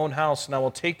from your own house, and I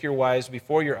will take your wives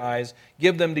before your eyes,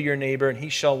 give them to your neighbor, and he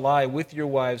shall lie with your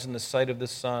wives in the sight of the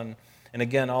sun. And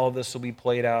again, all of this will be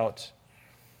played out.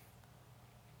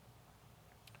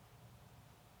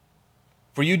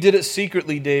 For you did it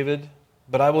secretly, David,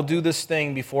 but I will do this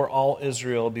thing before all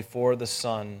Israel, before the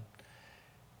sun.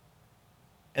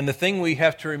 And the thing we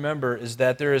have to remember is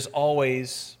that there is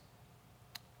always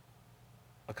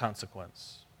a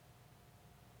consequence.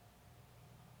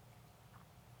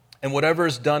 And whatever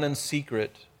is done in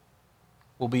secret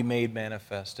will be made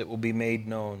manifest. It will be made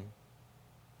known.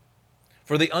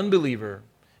 For the unbeliever,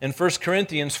 in 1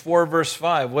 Corinthians 4, verse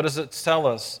 5, what does it tell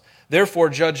us? Therefore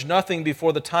judge nothing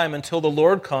before the time until the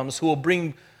Lord comes, who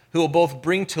will both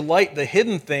bring to light the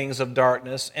hidden things of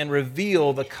darkness and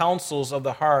reveal the counsels of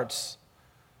the hearts.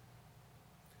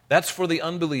 That's for the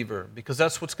unbeliever, because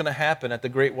that's what's going to happen at the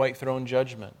great white throne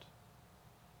judgment.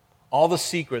 All the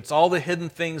secrets, all the hidden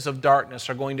things of darkness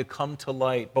are going to come to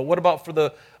light. But what about for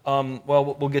the,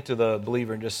 we'll get to the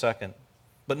believer in just a second.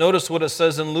 But notice what it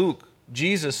says in Luke.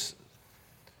 Jesus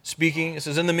speaking, it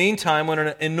says, in the meantime, when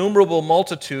an innumerable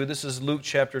multitude, this is Luke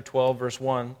chapter 12, verse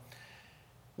 1,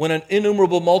 when an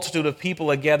innumerable multitude of people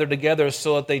had gathered together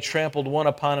so that they trampled one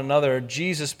upon another,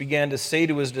 Jesus began to say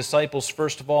to his disciples,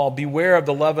 first of all, beware of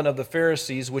the leaven of the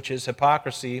Pharisees, which is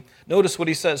hypocrisy. Notice what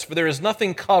he says, for there is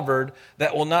nothing covered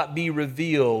that will not be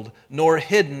revealed, nor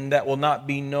hidden that will not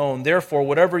be known. Therefore,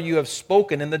 whatever you have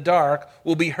spoken in the dark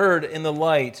will be heard in the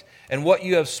light, and what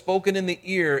you have spoken in the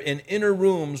ear in inner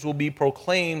rooms will be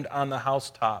proclaimed on the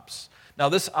housetops. Now,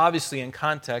 this obviously in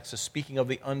context is speaking of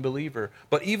the unbeliever.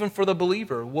 But even for the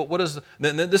believer,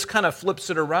 this kind of flips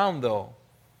it around, though.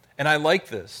 And I like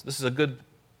this. This is a good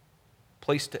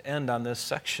place to end on this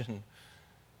section,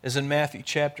 is in Matthew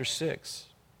chapter 6.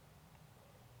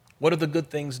 What are the good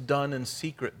things done in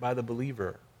secret by the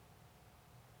believer?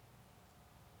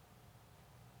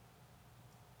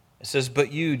 It says,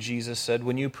 but you, Jesus said,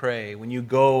 when you pray, when you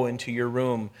go into your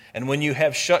room, and when you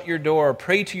have shut your door,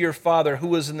 pray to your Father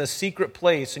who is in the secret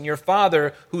place, and your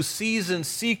Father who sees in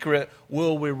secret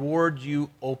will reward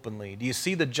you openly. Do you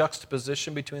see the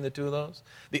juxtaposition between the two of those?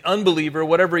 The unbeliever,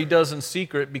 whatever he does in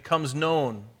secret, becomes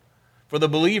known. For the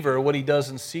believer, what he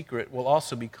does in secret will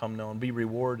also become known, be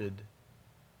rewarded.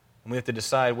 And we have to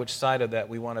decide which side of that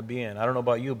we want to be in. I don't know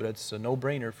about you, but it's a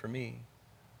no-brainer for me.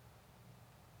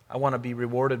 I want to be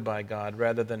rewarded by God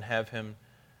rather than have him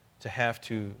have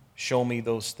to show me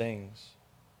those things.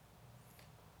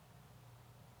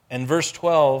 And verse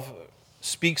 12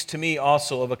 speaks to me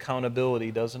also of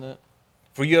accountability, doesn't it?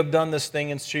 For you have done this thing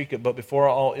in secret, but before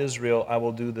all Israel I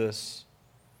will do this.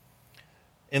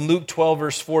 In Luke 12,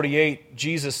 verse 48,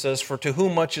 Jesus says, for to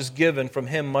whom much is given, from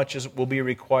him much will be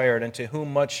required, and to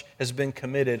whom much has been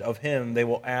committed, of him they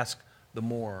will ask the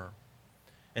more.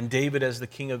 And David, as the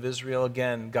king of Israel,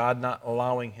 again, God not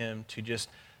allowing him to just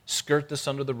skirt this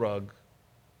under the rug.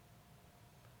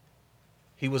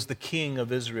 He was the king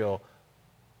of Israel,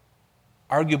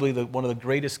 arguably one of the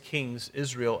greatest kings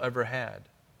Israel ever had.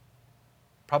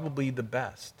 Probably the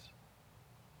best,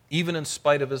 even in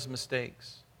spite of his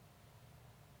mistakes.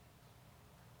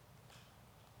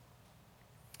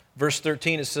 Verse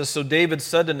 13, it says, so David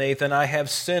said to Nathan, I have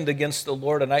sinned against the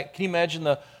Lord. And can you imagine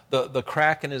the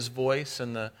crack in his voice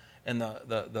and the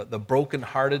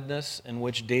brokenheartedness in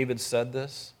which David said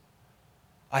this?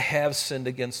 I have sinned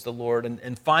against the Lord.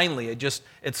 And finally,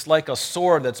 it's like a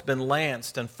sword that's been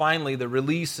lanced, and finally the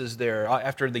release is there.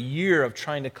 After the year of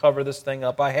trying to cover this thing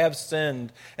up, I have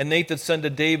sinned. And Nathan said to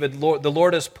David, the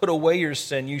Lord has put away your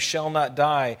sin. You shall not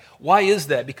die. Why is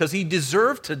that? Because he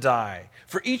deserved to die.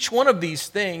 For each one of these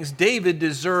things, David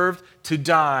deserved to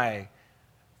die.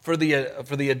 For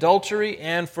the adultery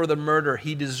and for the murder,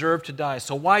 he deserved to die.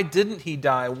 So why didn't he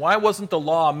die? Why wasn't the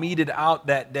law meted out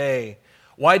that day?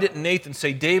 Why didn't Nathan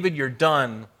say, David, you're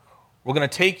done. We're going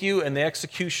to take you, and the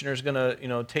executioner is going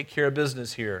to take care of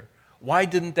business here. Why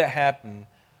didn't that happen?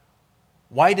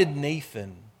 Why did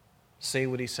Nathan say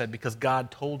what he said? Because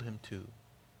God told him to.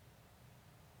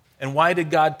 And why did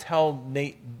God tell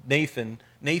Nathan,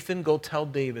 go tell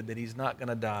David that he's not going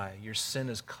to die. Your sin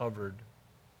is covered.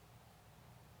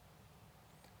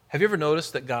 Have you ever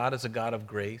noticed that God is a God of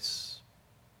grace?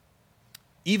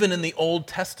 Even in the Old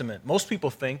Testament, most people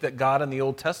think that God in the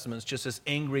Old Testament is just this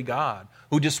angry God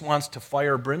who just wants to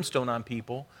fire brimstone on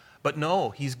people. But no,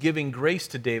 he's giving grace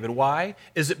to David. Why?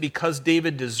 Is it because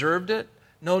David deserved it?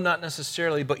 No, not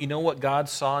necessarily. But you know what God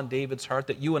saw in David's heart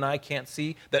that you and I can't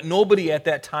see, that nobody at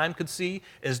that time could see,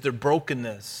 is their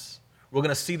brokenness. We're going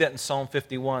to see that in Psalm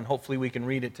 51. Hopefully we can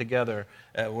read it together.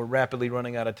 We're rapidly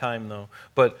running out of time, though.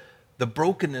 But the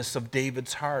brokenness of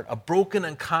David's heart, a broken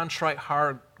and contrite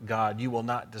heart, God, you will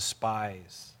not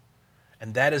despise.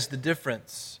 And that is the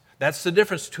difference. That's the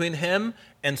difference between him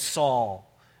and Saul.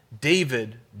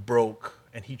 David broke,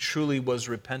 and he truly was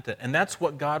repentant. And that's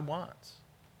what God wants.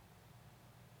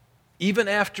 Even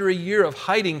after a year of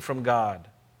hiding from God,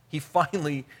 he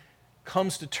finally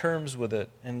comes to terms with it.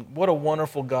 And what a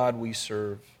wonderful God we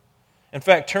serve. In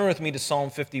fact, turn with me to Psalm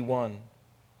 51.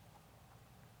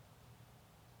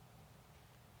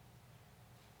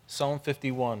 Psalm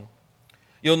 51.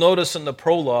 You'll notice in the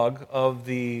prologue of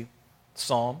the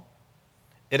psalm,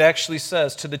 it actually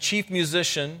says, to the chief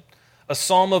musician, a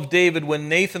psalm of David when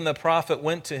Nathan the prophet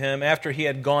went to him after he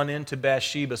had gone into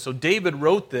Bathsheba. So David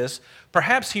wrote this.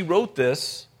 Perhaps he wrote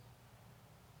this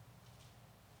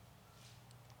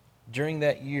during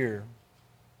that year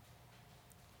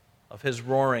of his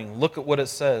roaring. Look at what it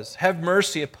says. Have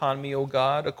mercy upon me, O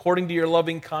God, according to your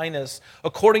loving kindness,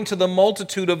 according to the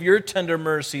multitude of your tender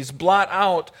mercies. Blot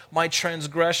out my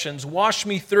transgressions. Wash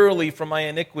me thoroughly from my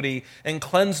iniquity and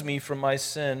cleanse me from my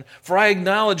sin. For I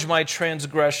acknowledge my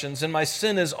transgressions, and my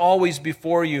sin is always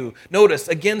before you. Notice,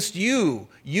 against you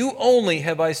only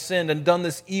have I sinned and done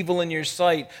this evil in your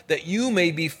sight, that you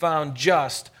may be found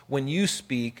just when you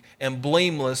speak, and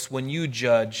blameless when you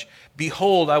judge.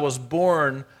 Behold, I was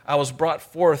brought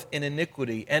forth in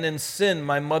iniquity, and in sin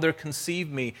my mother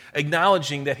conceived me,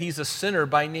 acknowledging that he's a sinner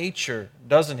by nature,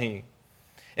 doesn't he?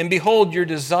 And behold, you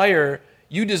desire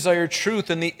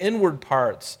truth in the inward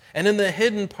parts, and in the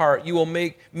hidden part you will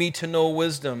make me to know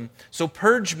wisdom. So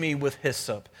purge me with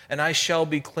hyssop, and I shall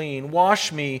be clean.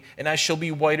 Wash me, and I shall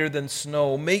be whiter than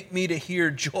snow. Make me to hear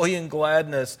joy and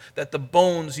gladness, that the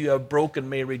bones you have broken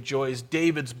may rejoice.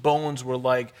 David's bones were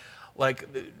like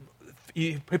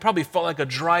he probably felt like a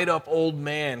dried up old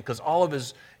man, because all of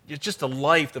his, just a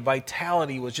life, the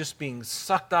vitality was just being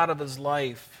sucked out of his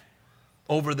life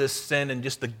over this sin and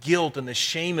just the guilt and the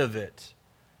shame of it.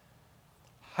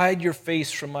 Hide your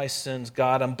face from my sins,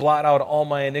 God, and blot out all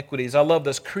my iniquities. I love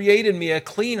this. Create in me a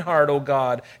clean heart, O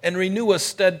God, and renew a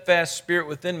steadfast spirit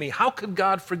within me. How could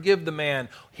God forgive the man?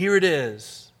 Here it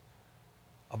is.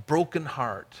 A broken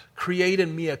heart. Create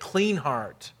in me a clean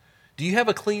heart. Do you have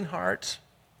a clean heart?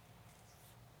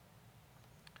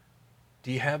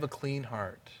 Do you have a clean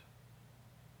heart?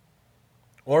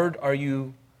 Or are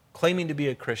you claiming to be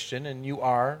a Christian, and you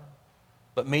are,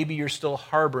 but maybe you're still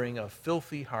harboring a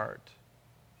filthy heart?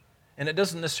 And it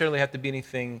doesn't necessarily have to be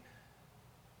anything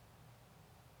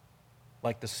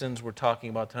like the sins we're talking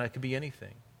about tonight. It could be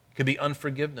anything. It could be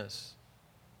unforgiveness.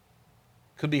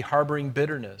 It could be harboring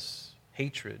bitterness,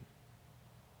 hatred.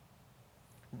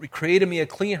 Create in me a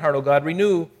clean heart, O God.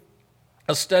 Renew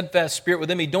a steadfast spirit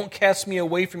within me. Don't cast me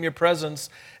away from your presence,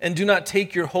 and do not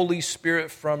take your Holy Spirit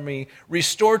from me.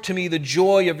 Restore to me the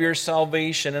joy of your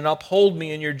salvation, and uphold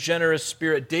me in your generous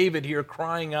spirit. David here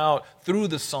crying out through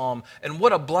the psalm. And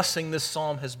what a blessing this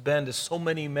psalm has been to so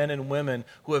many men and women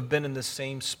who have been in the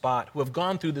same spot, who have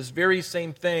gone through this very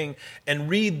same thing and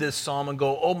read this psalm and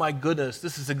go, oh my goodness,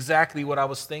 this is exactly what I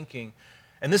was thinking.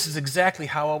 And this is exactly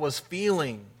how I was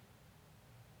feeling.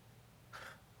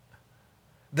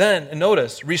 Then, and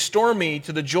notice, restore me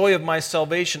to the joy of my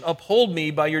salvation. Uphold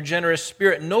me by your generous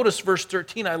spirit. And notice verse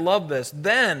 13, I love this.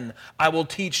 Then I will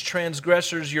teach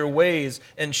transgressors your ways,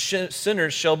 and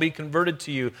sinners shall be converted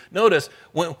to you. Notice,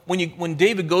 when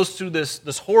David goes through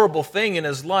this horrible thing in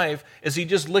his life, is he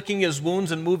just licking his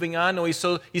wounds and moving on? No, he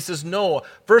says, no,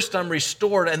 first I'm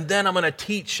restored, and then I'm going to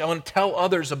teach. I want to tell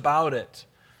others about it.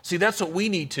 See, that's what we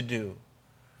need to do.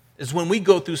 Is when we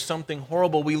go through something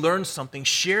horrible, we learn something,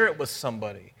 share it with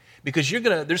somebody. Because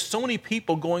there's so many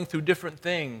people going through different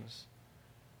things.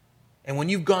 And when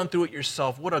you've gone through it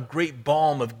yourself, what a great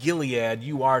balm of Gilead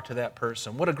you are to that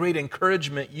person. What a great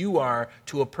encouragement you are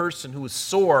to a person who is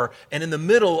sore and in the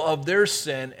middle of their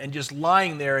sin and just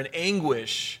lying there in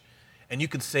anguish. And you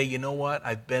could say, you know what?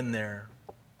 I've been there.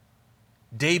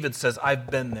 David says, I've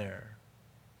been there.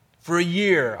 For a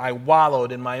year, I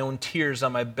wallowed in my own tears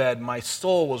on my bed. My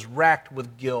soul was racked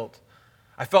with guilt.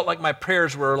 I felt like my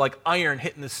prayers were like iron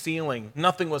hitting the ceiling.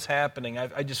 Nothing was happening. I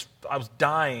was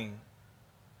dying.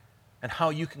 And how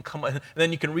you can come, and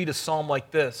then you can read a psalm like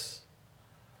this.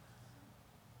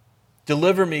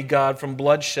 Deliver me, God, from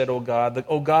bloodshed, O God,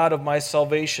 O God of my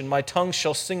salvation. My tongue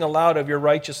shall sing aloud of your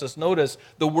righteousness. Notice,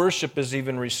 the worship is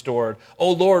even restored.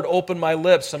 O Lord, open my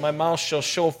lips, and my mouth shall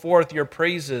show forth your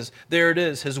praises. There it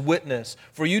is, his witness.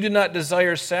 For you did not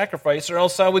desire sacrifice, or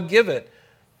else I would give it.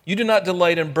 You do not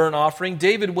delight in burnt offering.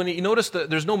 David, when you notice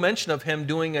that there's no mention of him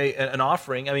doing an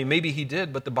offering. I mean, maybe he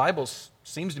did, but the Bible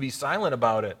seems to be silent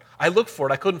about it. I looked for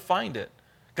it. I couldn't find it.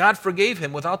 God forgave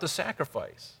him without the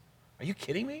sacrifice. Are you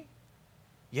kidding me?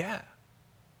 Yeah.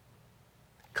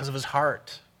 Because of his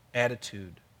heart,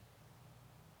 attitude.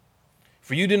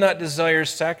 For you do not desire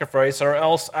sacrifice, or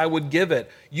else I would give it.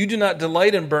 You do not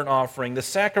delight in burnt offering. The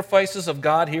sacrifices of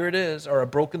God, here it is, are a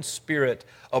broken spirit,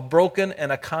 a broken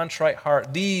and a contrite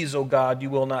heart. These, O God, you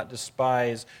will not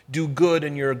despise. Do good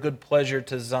in your good pleasure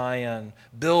to Zion.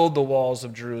 Build the walls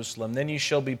of Jerusalem. Then you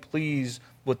shall be pleased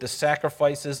with the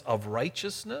sacrifices of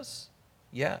righteousness?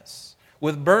 Yes.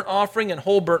 With burnt offering and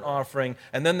whole burnt offering,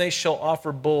 and then they shall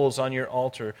offer bulls on your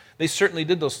altar. They certainly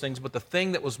did those things, but the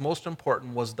thing that was most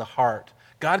important was the heart.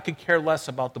 God could care less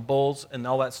about the bulls and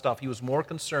all that stuff. He was more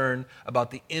concerned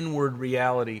about the inward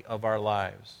reality of our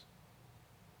lives.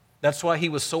 That's why he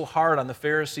was so hard on the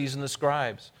Pharisees and the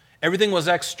scribes. Everything was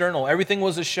external. Everything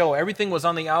was a show. Everything was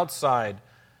on the outside.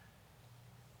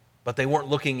 But they weren't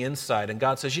looking inside. And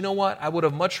God says, you know what? I would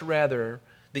have much rather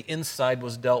the inside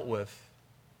was dealt with.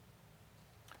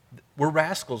 We're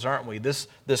rascals, aren't we? This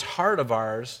heart of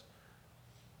ours,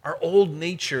 our old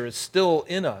nature is still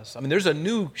in us. I mean, there's a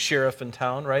new sheriff in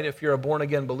town, right? If you're a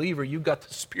born-again believer, you've got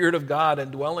the Spirit of God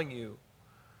indwelling you.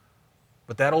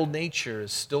 But that old nature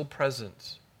is still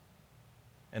present.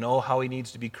 And oh, how he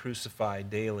needs to be crucified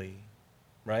daily,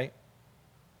 right?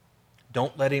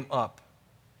 Don't let him up.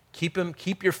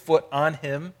 Keep your foot on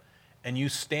him, and you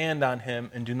stand on him,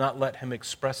 and do not let him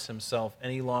express himself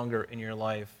any longer in your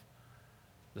life.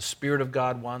 The Spirit of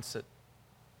God wants it.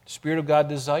 The Spirit of God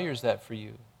desires that for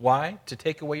you. Why? To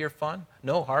take away your fun?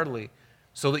 No, hardly.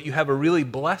 So that you have a really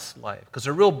blessed life. Because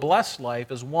a real blessed life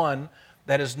is one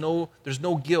that there's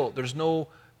no guilt, there's no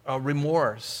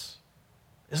remorse.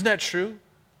 Isn't that true?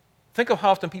 Think of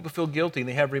how often people feel guilty and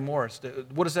they have remorse.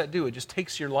 What does that do? It just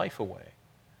takes your life away.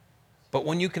 But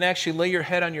when you can actually lay your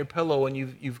head on your pillow and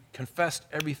you've confessed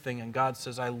everything and God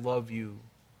says, I love you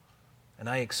and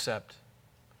I accept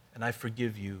and I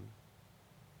forgive you.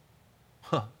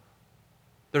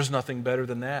 There's nothing better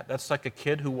than that. That's like a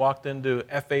kid who walked into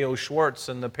FAO Schwartz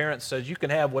and the parent says, you can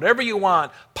have whatever you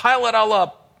want, pile it all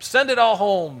up, send it all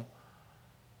home.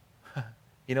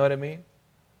 You know what I mean?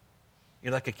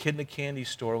 You're like a kid in a candy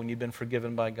store when you've been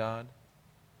forgiven by God.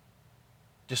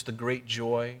 Just the great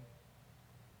joy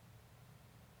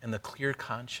and the clear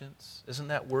conscience. Isn't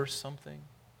that worth something?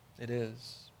 It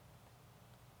is.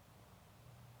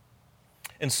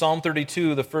 In Psalm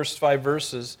 32, the first 5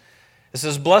 verses, it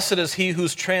says, Blessed is he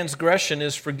whose transgression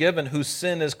is forgiven, whose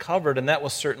sin is covered, and that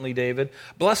was certainly David.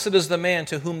 Blessed is the man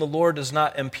to whom the Lord does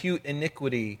not impute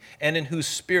iniquity, and in whose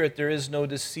spirit there is no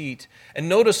deceit. And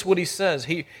notice what he says.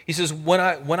 He says, when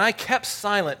I kept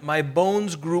silent, my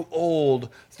bones grew old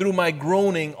through my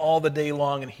groaning all the day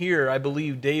long. And here, I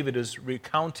believe David is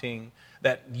recounting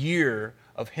that year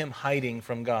of him hiding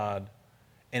from God,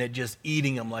 and it just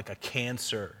eating him like a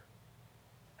cancer.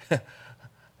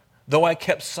 Though I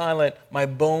kept silent, my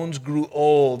bones grew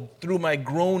old through my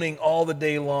groaning all the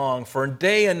day long. For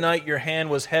day and night your hand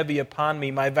was heavy upon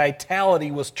me. My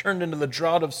vitality was turned into the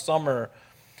drought of summer.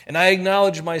 And I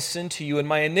acknowledged my sin to you, and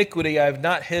my iniquity I have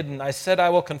not hidden. I said I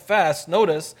will confess,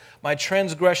 notice, my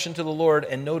transgression to the Lord,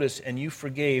 and notice, and you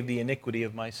forgave the iniquity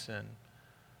of my sin.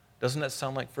 Doesn't that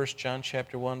sound like 1 John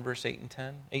chapter 1, verse 8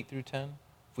 through 10?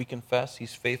 If we confess,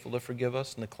 he's faithful to forgive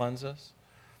us and to cleanse us.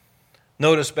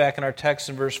 Notice back in our text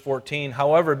in verse 14,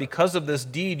 however, because of this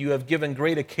deed you have given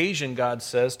great occasion, God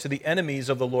says, to the enemies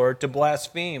of the Lord to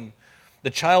blaspheme. The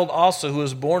child also who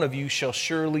is born of you shall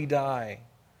surely die.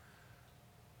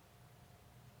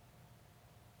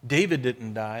 David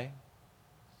didn't die,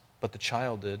 but the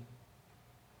child did.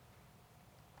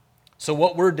 So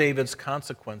what were David's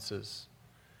consequences?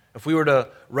 If we were to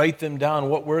write them down,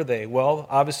 what were they? Well,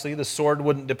 obviously the sword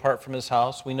wouldn't depart from his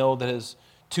house. We know that his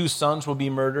 2 sons would be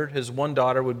murdered. His 1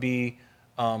 daughter would be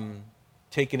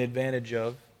taken advantage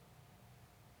of.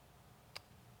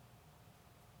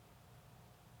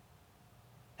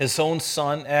 His own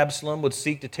son, Absalom, would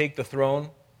seek to take the throne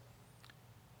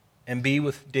and be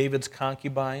with David's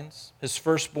concubines. His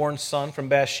firstborn son from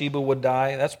Bathsheba would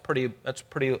die. That's pretty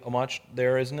much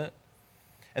there, isn't it?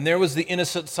 And there was the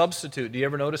innocent substitute. Do you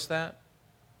ever notice that?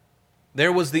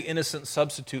 There was the innocent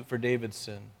substitute for David's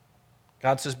sin.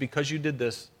 God says, because you did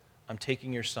this, I'm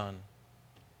taking your son.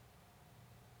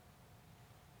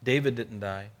 David didn't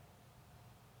die,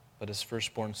 but his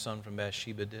firstborn son from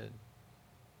Bathsheba did.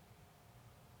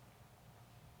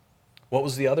 What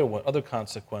was the other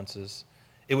consequences?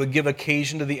 It would give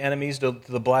occasion to the enemies to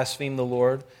blaspheme the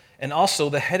Lord, and also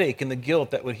the headache and the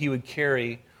guilt that he would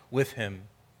carry with him.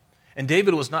 And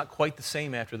David was not quite the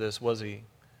same after this, was he?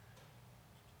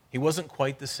 He wasn't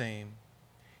quite the same.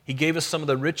 He gave us some of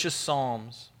the richest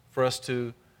psalms for us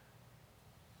to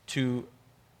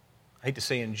I hate to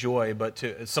say enjoy, but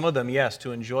some of them, yes,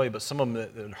 to enjoy, but some of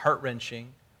them that are heart-wrenching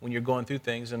when you're going through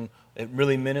things, and it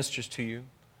really ministers to you.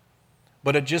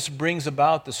 But it just brings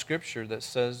about the scripture that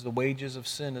says the wages of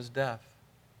sin is death.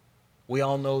 We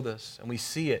all know this, and we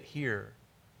see it here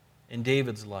in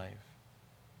David's life.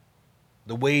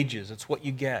 The wages, it's what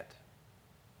you get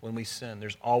when we sin.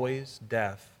 There's always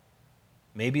death.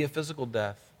 Maybe a physical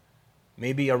death.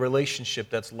 Maybe a relationship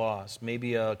that's lost.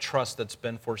 Maybe a trust that's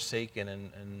been forsaken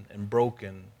and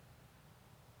broken.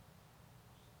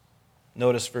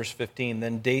 Notice verse 15.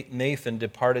 Then Nathan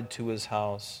departed to his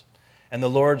house, and the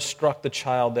Lord struck the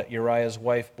child that Uriah's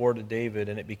wife bore to David,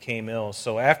 and it became ill.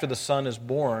 So after the son is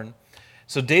born,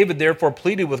 so David therefore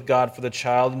pleaded with God for the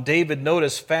child, and David,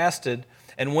 notice, fasted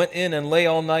and went in and lay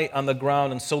all night on the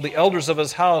ground. And so the elders of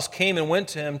his house came and went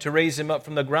to him to raise him up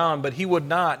from the ground, but he would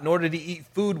not, nor did he eat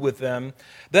food with them.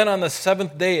 Then on the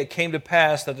seventh day it came to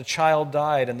pass that the child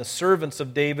died, and the servants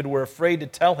of David were afraid to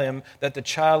tell him that the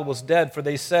child was dead, for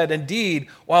they said, indeed,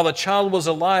 while the child was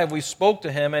alive, we spoke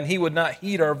to him, and he would not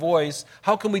heed our voice.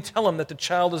 How can we tell him that the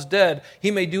child is dead?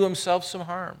 He may do himself some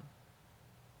harm.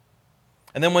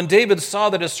 And then when David saw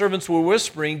that his servants were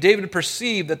whispering, David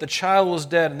perceived that the child was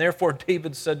dead. And therefore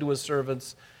David said to his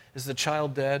servants, is the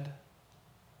child dead?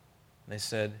 And they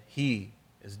said, he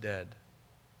is dead.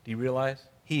 Do you realize?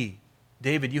 He.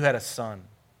 David, you had a son.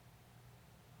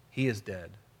 He is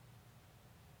dead.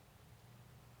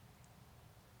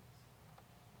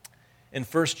 In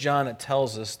 1 John, it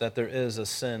tells us that there is a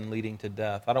sin leading to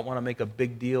death. I don't want to make a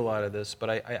big deal out of this, but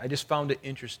I just found it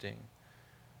interesting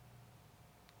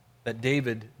that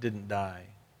David didn't die,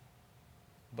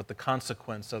 but the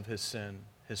consequence of his sin,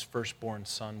 his firstborn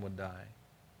son would die.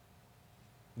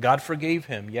 God forgave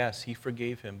him. Yes, he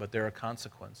forgave him, but there are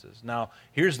consequences. Now,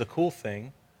 here's the cool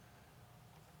thing,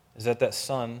 is that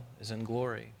son is in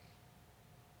glory.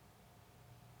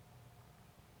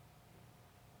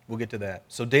 We'll get to that.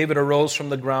 So David arose from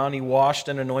the ground. He washed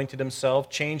and anointed himself,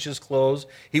 changed his clothes.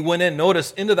 He went in,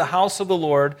 notice, into the house of the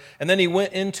Lord, and then he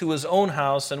went into his own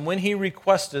house. And when he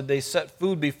requested, they set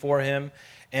food before him,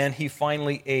 and he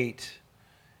finally ate.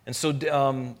 And so,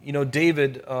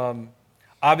 David,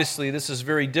 obviously, this is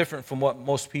very different from what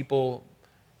most people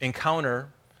encounter.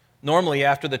 Normally,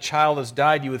 after the child has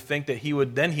died, you would think that he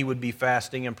would be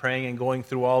fasting and praying and going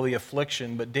through all the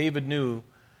affliction. But David knew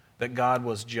that God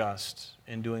was just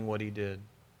in doing what he did.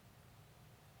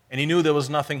 And he knew there was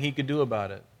nothing he could do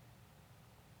about it.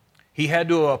 He had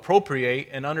to appropriate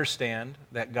and understand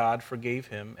that God forgave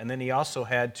him, and then he also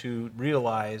had to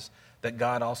realize that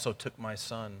God also took my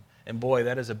son. And boy,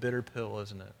 that is a bitter pill,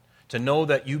 isn't it? To know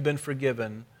that you've been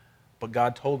forgiven, but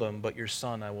God told him, but your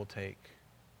son I will take.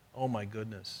 Oh my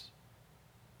goodness.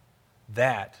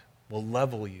 That will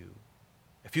level you.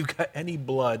 If you've got any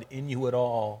blood in you at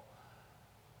all,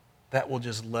 that will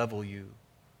just level you.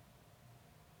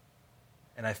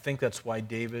 And I think that's why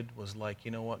David was like,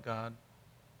 you know what, God?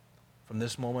 From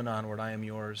this moment onward, I am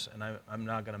yours, and I'm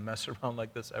not going to mess around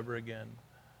like this ever again.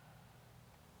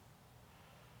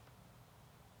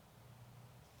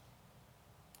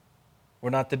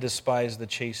 We're not to despise the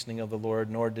chastening of the Lord,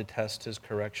 nor detest his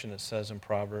correction, it says in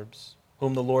Proverbs.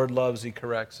 Whom the Lord loves, he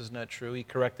corrects. Isn't that true? He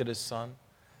corrected his son.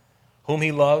 Whom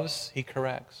he loves, he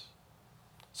corrects.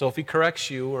 So if he corrects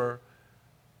you, or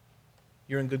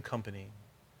you're in good company,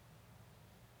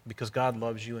 because God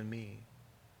loves you and me.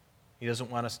 He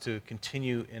doesn't want us to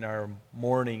continue in our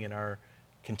mourning and our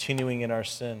continuing in our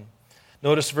sin.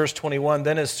 Notice verse 21,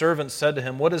 then his servant said to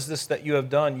him, what is this that you have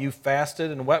done? You fasted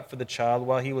and wept for the child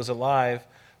while he was alive,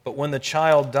 but when the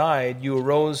child died, you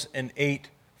arose and ate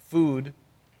food.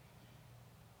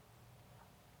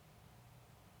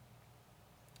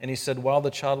 And he said, while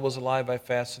the child was alive, I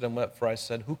fasted and wept, for I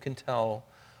said, who can tell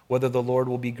whether the Lord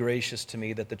will be gracious to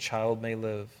me that the child may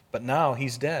live? But now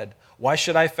he's dead. Why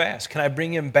should I fast? Can I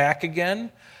bring him back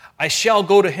again? I shall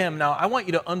go to him. Now, I want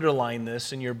you to underline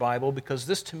this in your Bible, because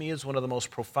this to me is one of the most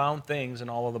profound things in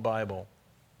all of the Bible.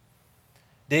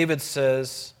 David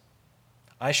says,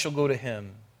 I shall go to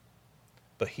him,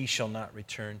 but he shall not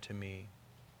return to me.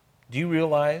 Do you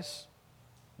realize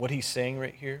what he's saying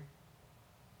right here?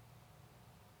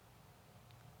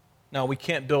 Now, we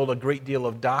can't build a great deal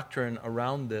of doctrine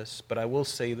around this, but I will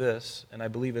say this, and I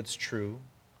believe it's true.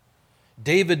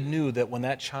 David knew that when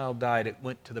that child died, it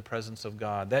went to the presence of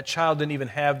God. That child didn't even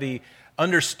have the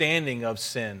understanding of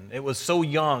sin. It was so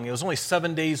young. It was only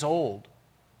 7 days old.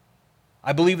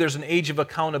 I believe there's an age of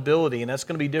accountability, and that's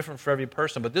going to be different for every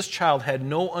person. But this child had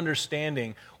no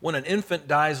understanding. When an infant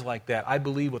dies like that, I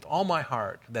believe with all my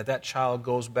heart that that child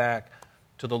goes back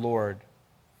to the Lord.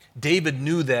 David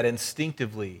knew that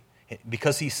instinctively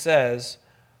because he says,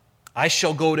 I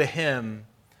shall go to him,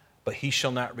 but he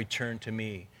shall not return to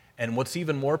me. And what's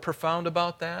even more profound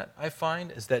about that, I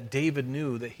find, is that David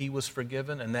knew that he was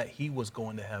forgiven and that he was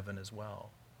going to heaven as well,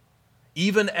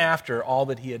 even after all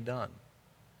that he had done.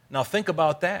 Now think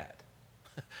about that.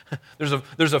 There's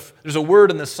a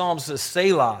word in the Psalms that says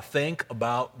Selah. Think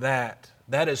about that.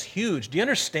 That is huge. Do you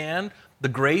understand the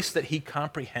grace that he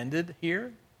comprehended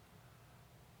here?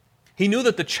 He knew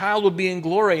that the child would be in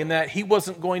glory and that he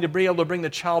wasn't going to be able to bring the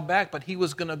child back, but he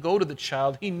was going to go to the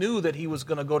child. He knew that he was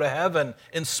going to go to heaven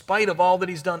in spite of all that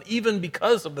he's done, even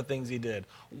because of the things he did.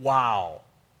 Wow.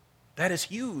 That is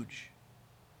huge.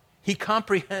 He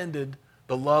comprehended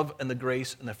the love and the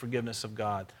grace and the forgiveness of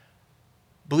God.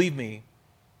 Believe me,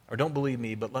 or don't believe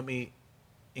me, but let me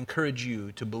encourage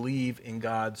you to believe in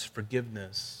God's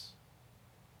forgiveness.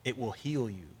 It will heal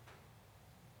you.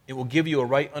 It will give you a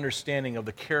right understanding of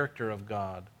the character of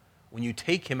God when you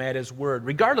take him at his word.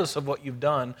 Regardless of what you've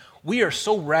done, we are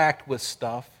so racked with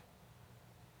stuff.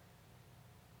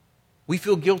 We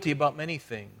feel guilty about many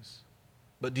things.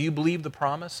 But do you believe the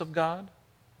promise of God?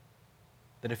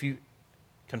 That if you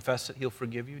confess it, he'll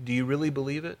forgive you? Do you really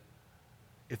believe it?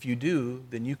 If you do,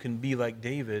 then you can be like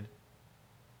David,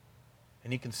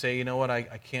 and he can say, you know what, I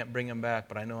can't bring him back,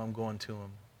 but I know I'm going to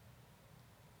him.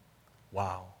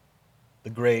 Wow. The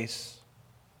grace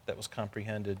that was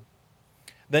comprehended.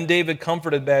 Then David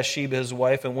comforted Bathsheba, his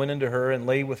wife, and went into her and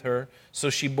lay with her. So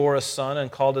she bore a son and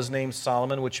called his name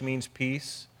Solomon, which means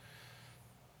peace.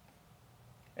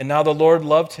 And now the Lord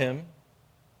loved him,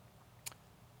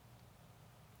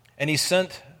 and he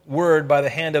sent word by the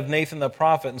hand of Nathan the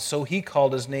prophet, and so he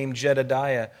called his name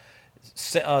Jedediah.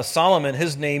 Solomon,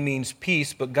 his name means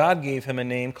peace, but God gave him a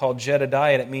name called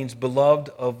Jedediah, and it means beloved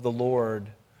of the Lord.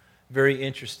 Very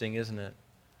interesting, isn't it?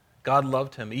 God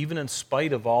loved him, even in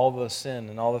spite of all the sin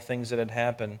and all the things that had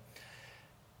happened.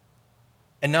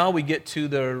 And now we get to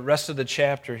the rest of the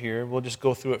chapter here. We'll just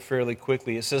go through it fairly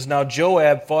quickly. It says, Now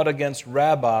Joab fought against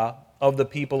Rabbah of the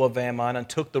people of Ammon and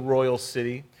took the royal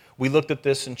city. We looked at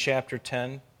this in chapter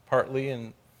 10, partly,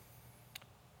 and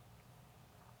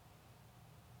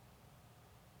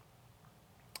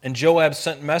Joab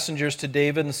sent messengers to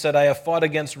David and said, I have fought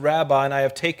against Rabbah, and I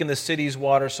have taken the city's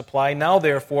water supply. Now,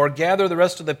 therefore, gather the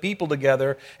rest of the people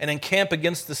together and encamp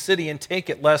against the city and take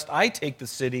it, lest I take the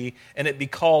city and it be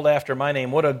called after my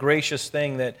name. What a gracious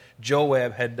thing that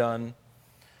Joab had done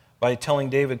by telling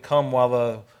David, come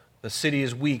while the city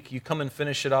is weak. You come and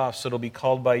finish it off so it'll be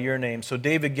called by your name. So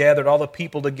David gathered all the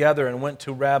people together and went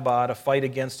to Rabbah to fight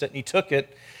against it, and he took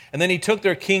it. And then he took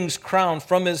their king's crown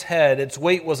from his head. Its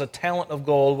weight was a talent of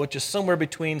gold, which is somewhere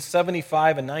between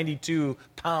 75 and 92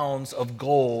 pounds of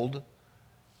gold.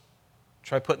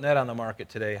 Try putting that on the market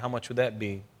today. How much would that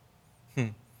be?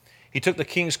 He took the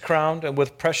king's crown and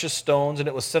with precious stones, and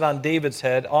it was set on David's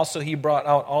head. Also he brought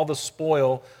out all the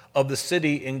spoil of the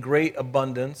city in great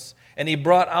abundance. And he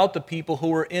brought out the people who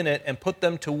were in it and put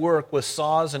them to work with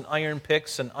saws and iron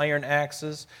picks and iron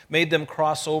axes, made them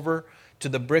cross over to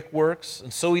the brickworks,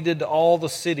 and so he did to all the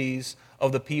cities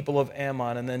of the people of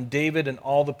Ammon. And then David and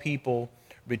all the people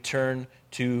returned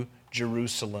to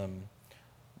Jerusalem.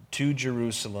 To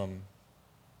Jerusalem.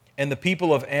 And the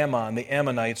people of Ammon, the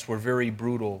Ammonites, were very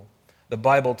brutal. The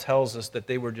Bible tells us that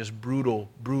they were just brutal,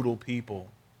 brutal people.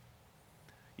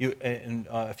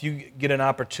 If you get an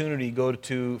opportunity, go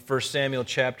to 1 Samuel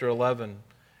chapter 11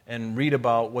 and read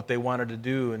about what they wanted to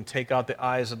do and take out the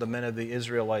eyes of the men of the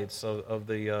Israelites, of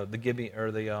the Gibeon,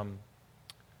 or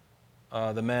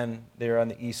the men there on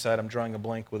the east side. I'm drawing a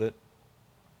blank with it.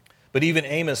 But even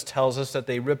Amos tells us that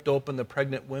they ripped open the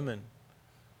pregnant women.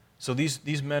 So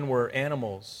these men were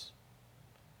animals,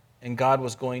 and God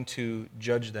was going to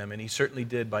judge them, and he certainly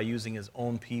did by using his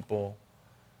own people.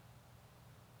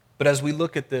 But as we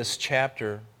look at this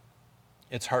chapter,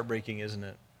 it's heartbreaking, isn't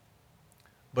it?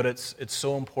 But it's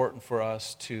so important for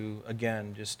us to,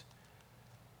 again, just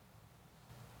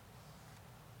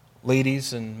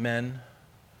ladies and men,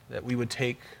 that we would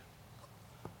take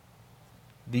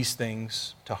these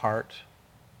things to heart.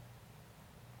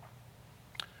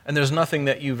 And there's nothing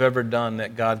that you've ever done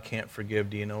that God can't forgive.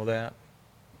 Do you know that?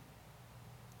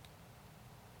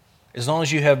 As long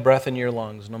as you have breath in your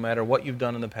lungs, no matter what you've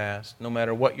done in the past, no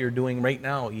matter what you're doing right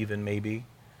now even maybe,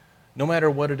 no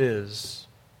matter what it is,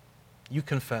 you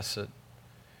confess it.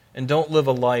 And don't live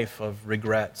a life of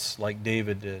regrets like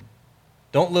David did.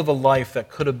 Don't live a life that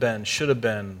could have been, should have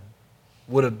been,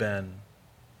 would have been.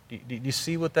 Do you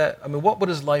see what what would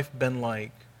his life been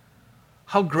like?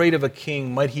 How great of a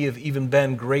king might he have even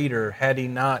been greater had he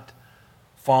not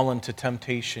fallen to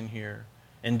temptation here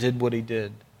and did what he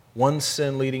did? One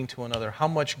sin leading to another. How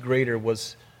much greater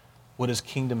would his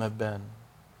kingdom have been?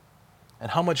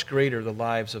 And how much greater the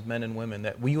lives of men and women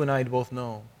that you and I both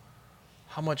know?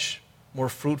 How much more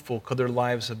fruitful could their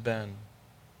lives have been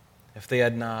if they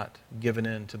had not given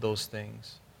in to those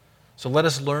things? So let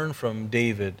us learn from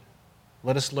David.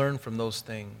 Let us learn from those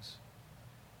things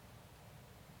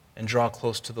and draw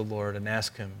close to the Lord and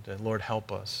ask Him to, Lord,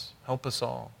 help us. Help us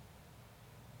all.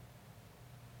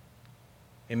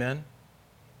 Amen?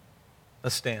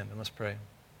 Let's stand and let's pray.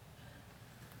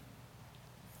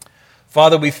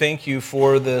 Father, we thank you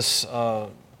for this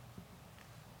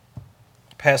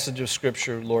passage of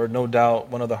Scripture, Lord. No doubt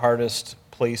one of the hardest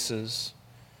places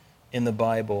in the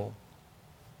Bible.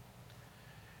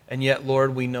 And yet,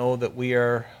 Lord, we know that we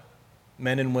are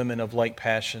men and women of like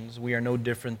passions. We are no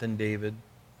different than David.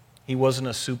 He wasn't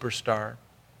a superstar.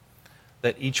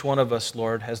 That each one of us,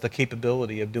 Lord, has the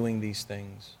capability of doing these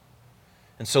things.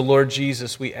 And so, Lord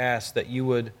Jesus, we ask that you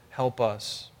would help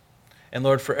us. And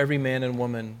Lord, for every man and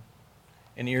woman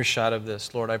in earshot of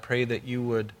this, Lord, I pray that you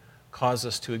would cause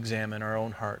us to examine our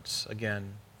own hearts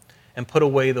again and put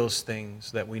away those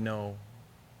things that we know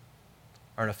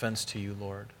are an offense to you,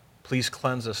 Lord. Please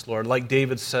cleanse us, Lord. Like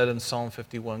David said in Psalm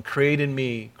 51, create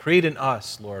in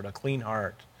us, Lord, a clean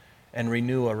heart and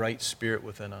renew a right spirit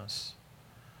within us.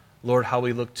 Lord, how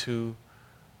we look to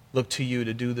you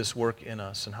to do this work in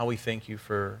us, and how we thank you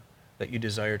for that you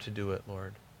desire to do it,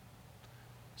 Lord.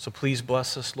 So please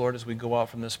bless us, Lord, as we go out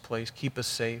from this place. Keep us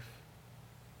safe.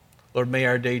 Lord, may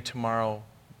our day tomorrow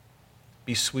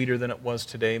be sweeter than it was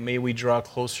today. May we draw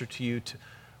closer to you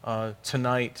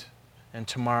tonight and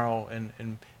tomorrow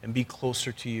and be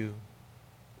closer to you.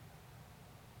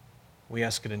 We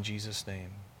ask it in Jesus' name.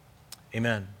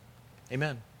 Amen.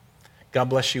 Amen. God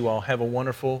bless you all. Have a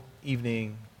wonderful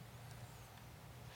evening.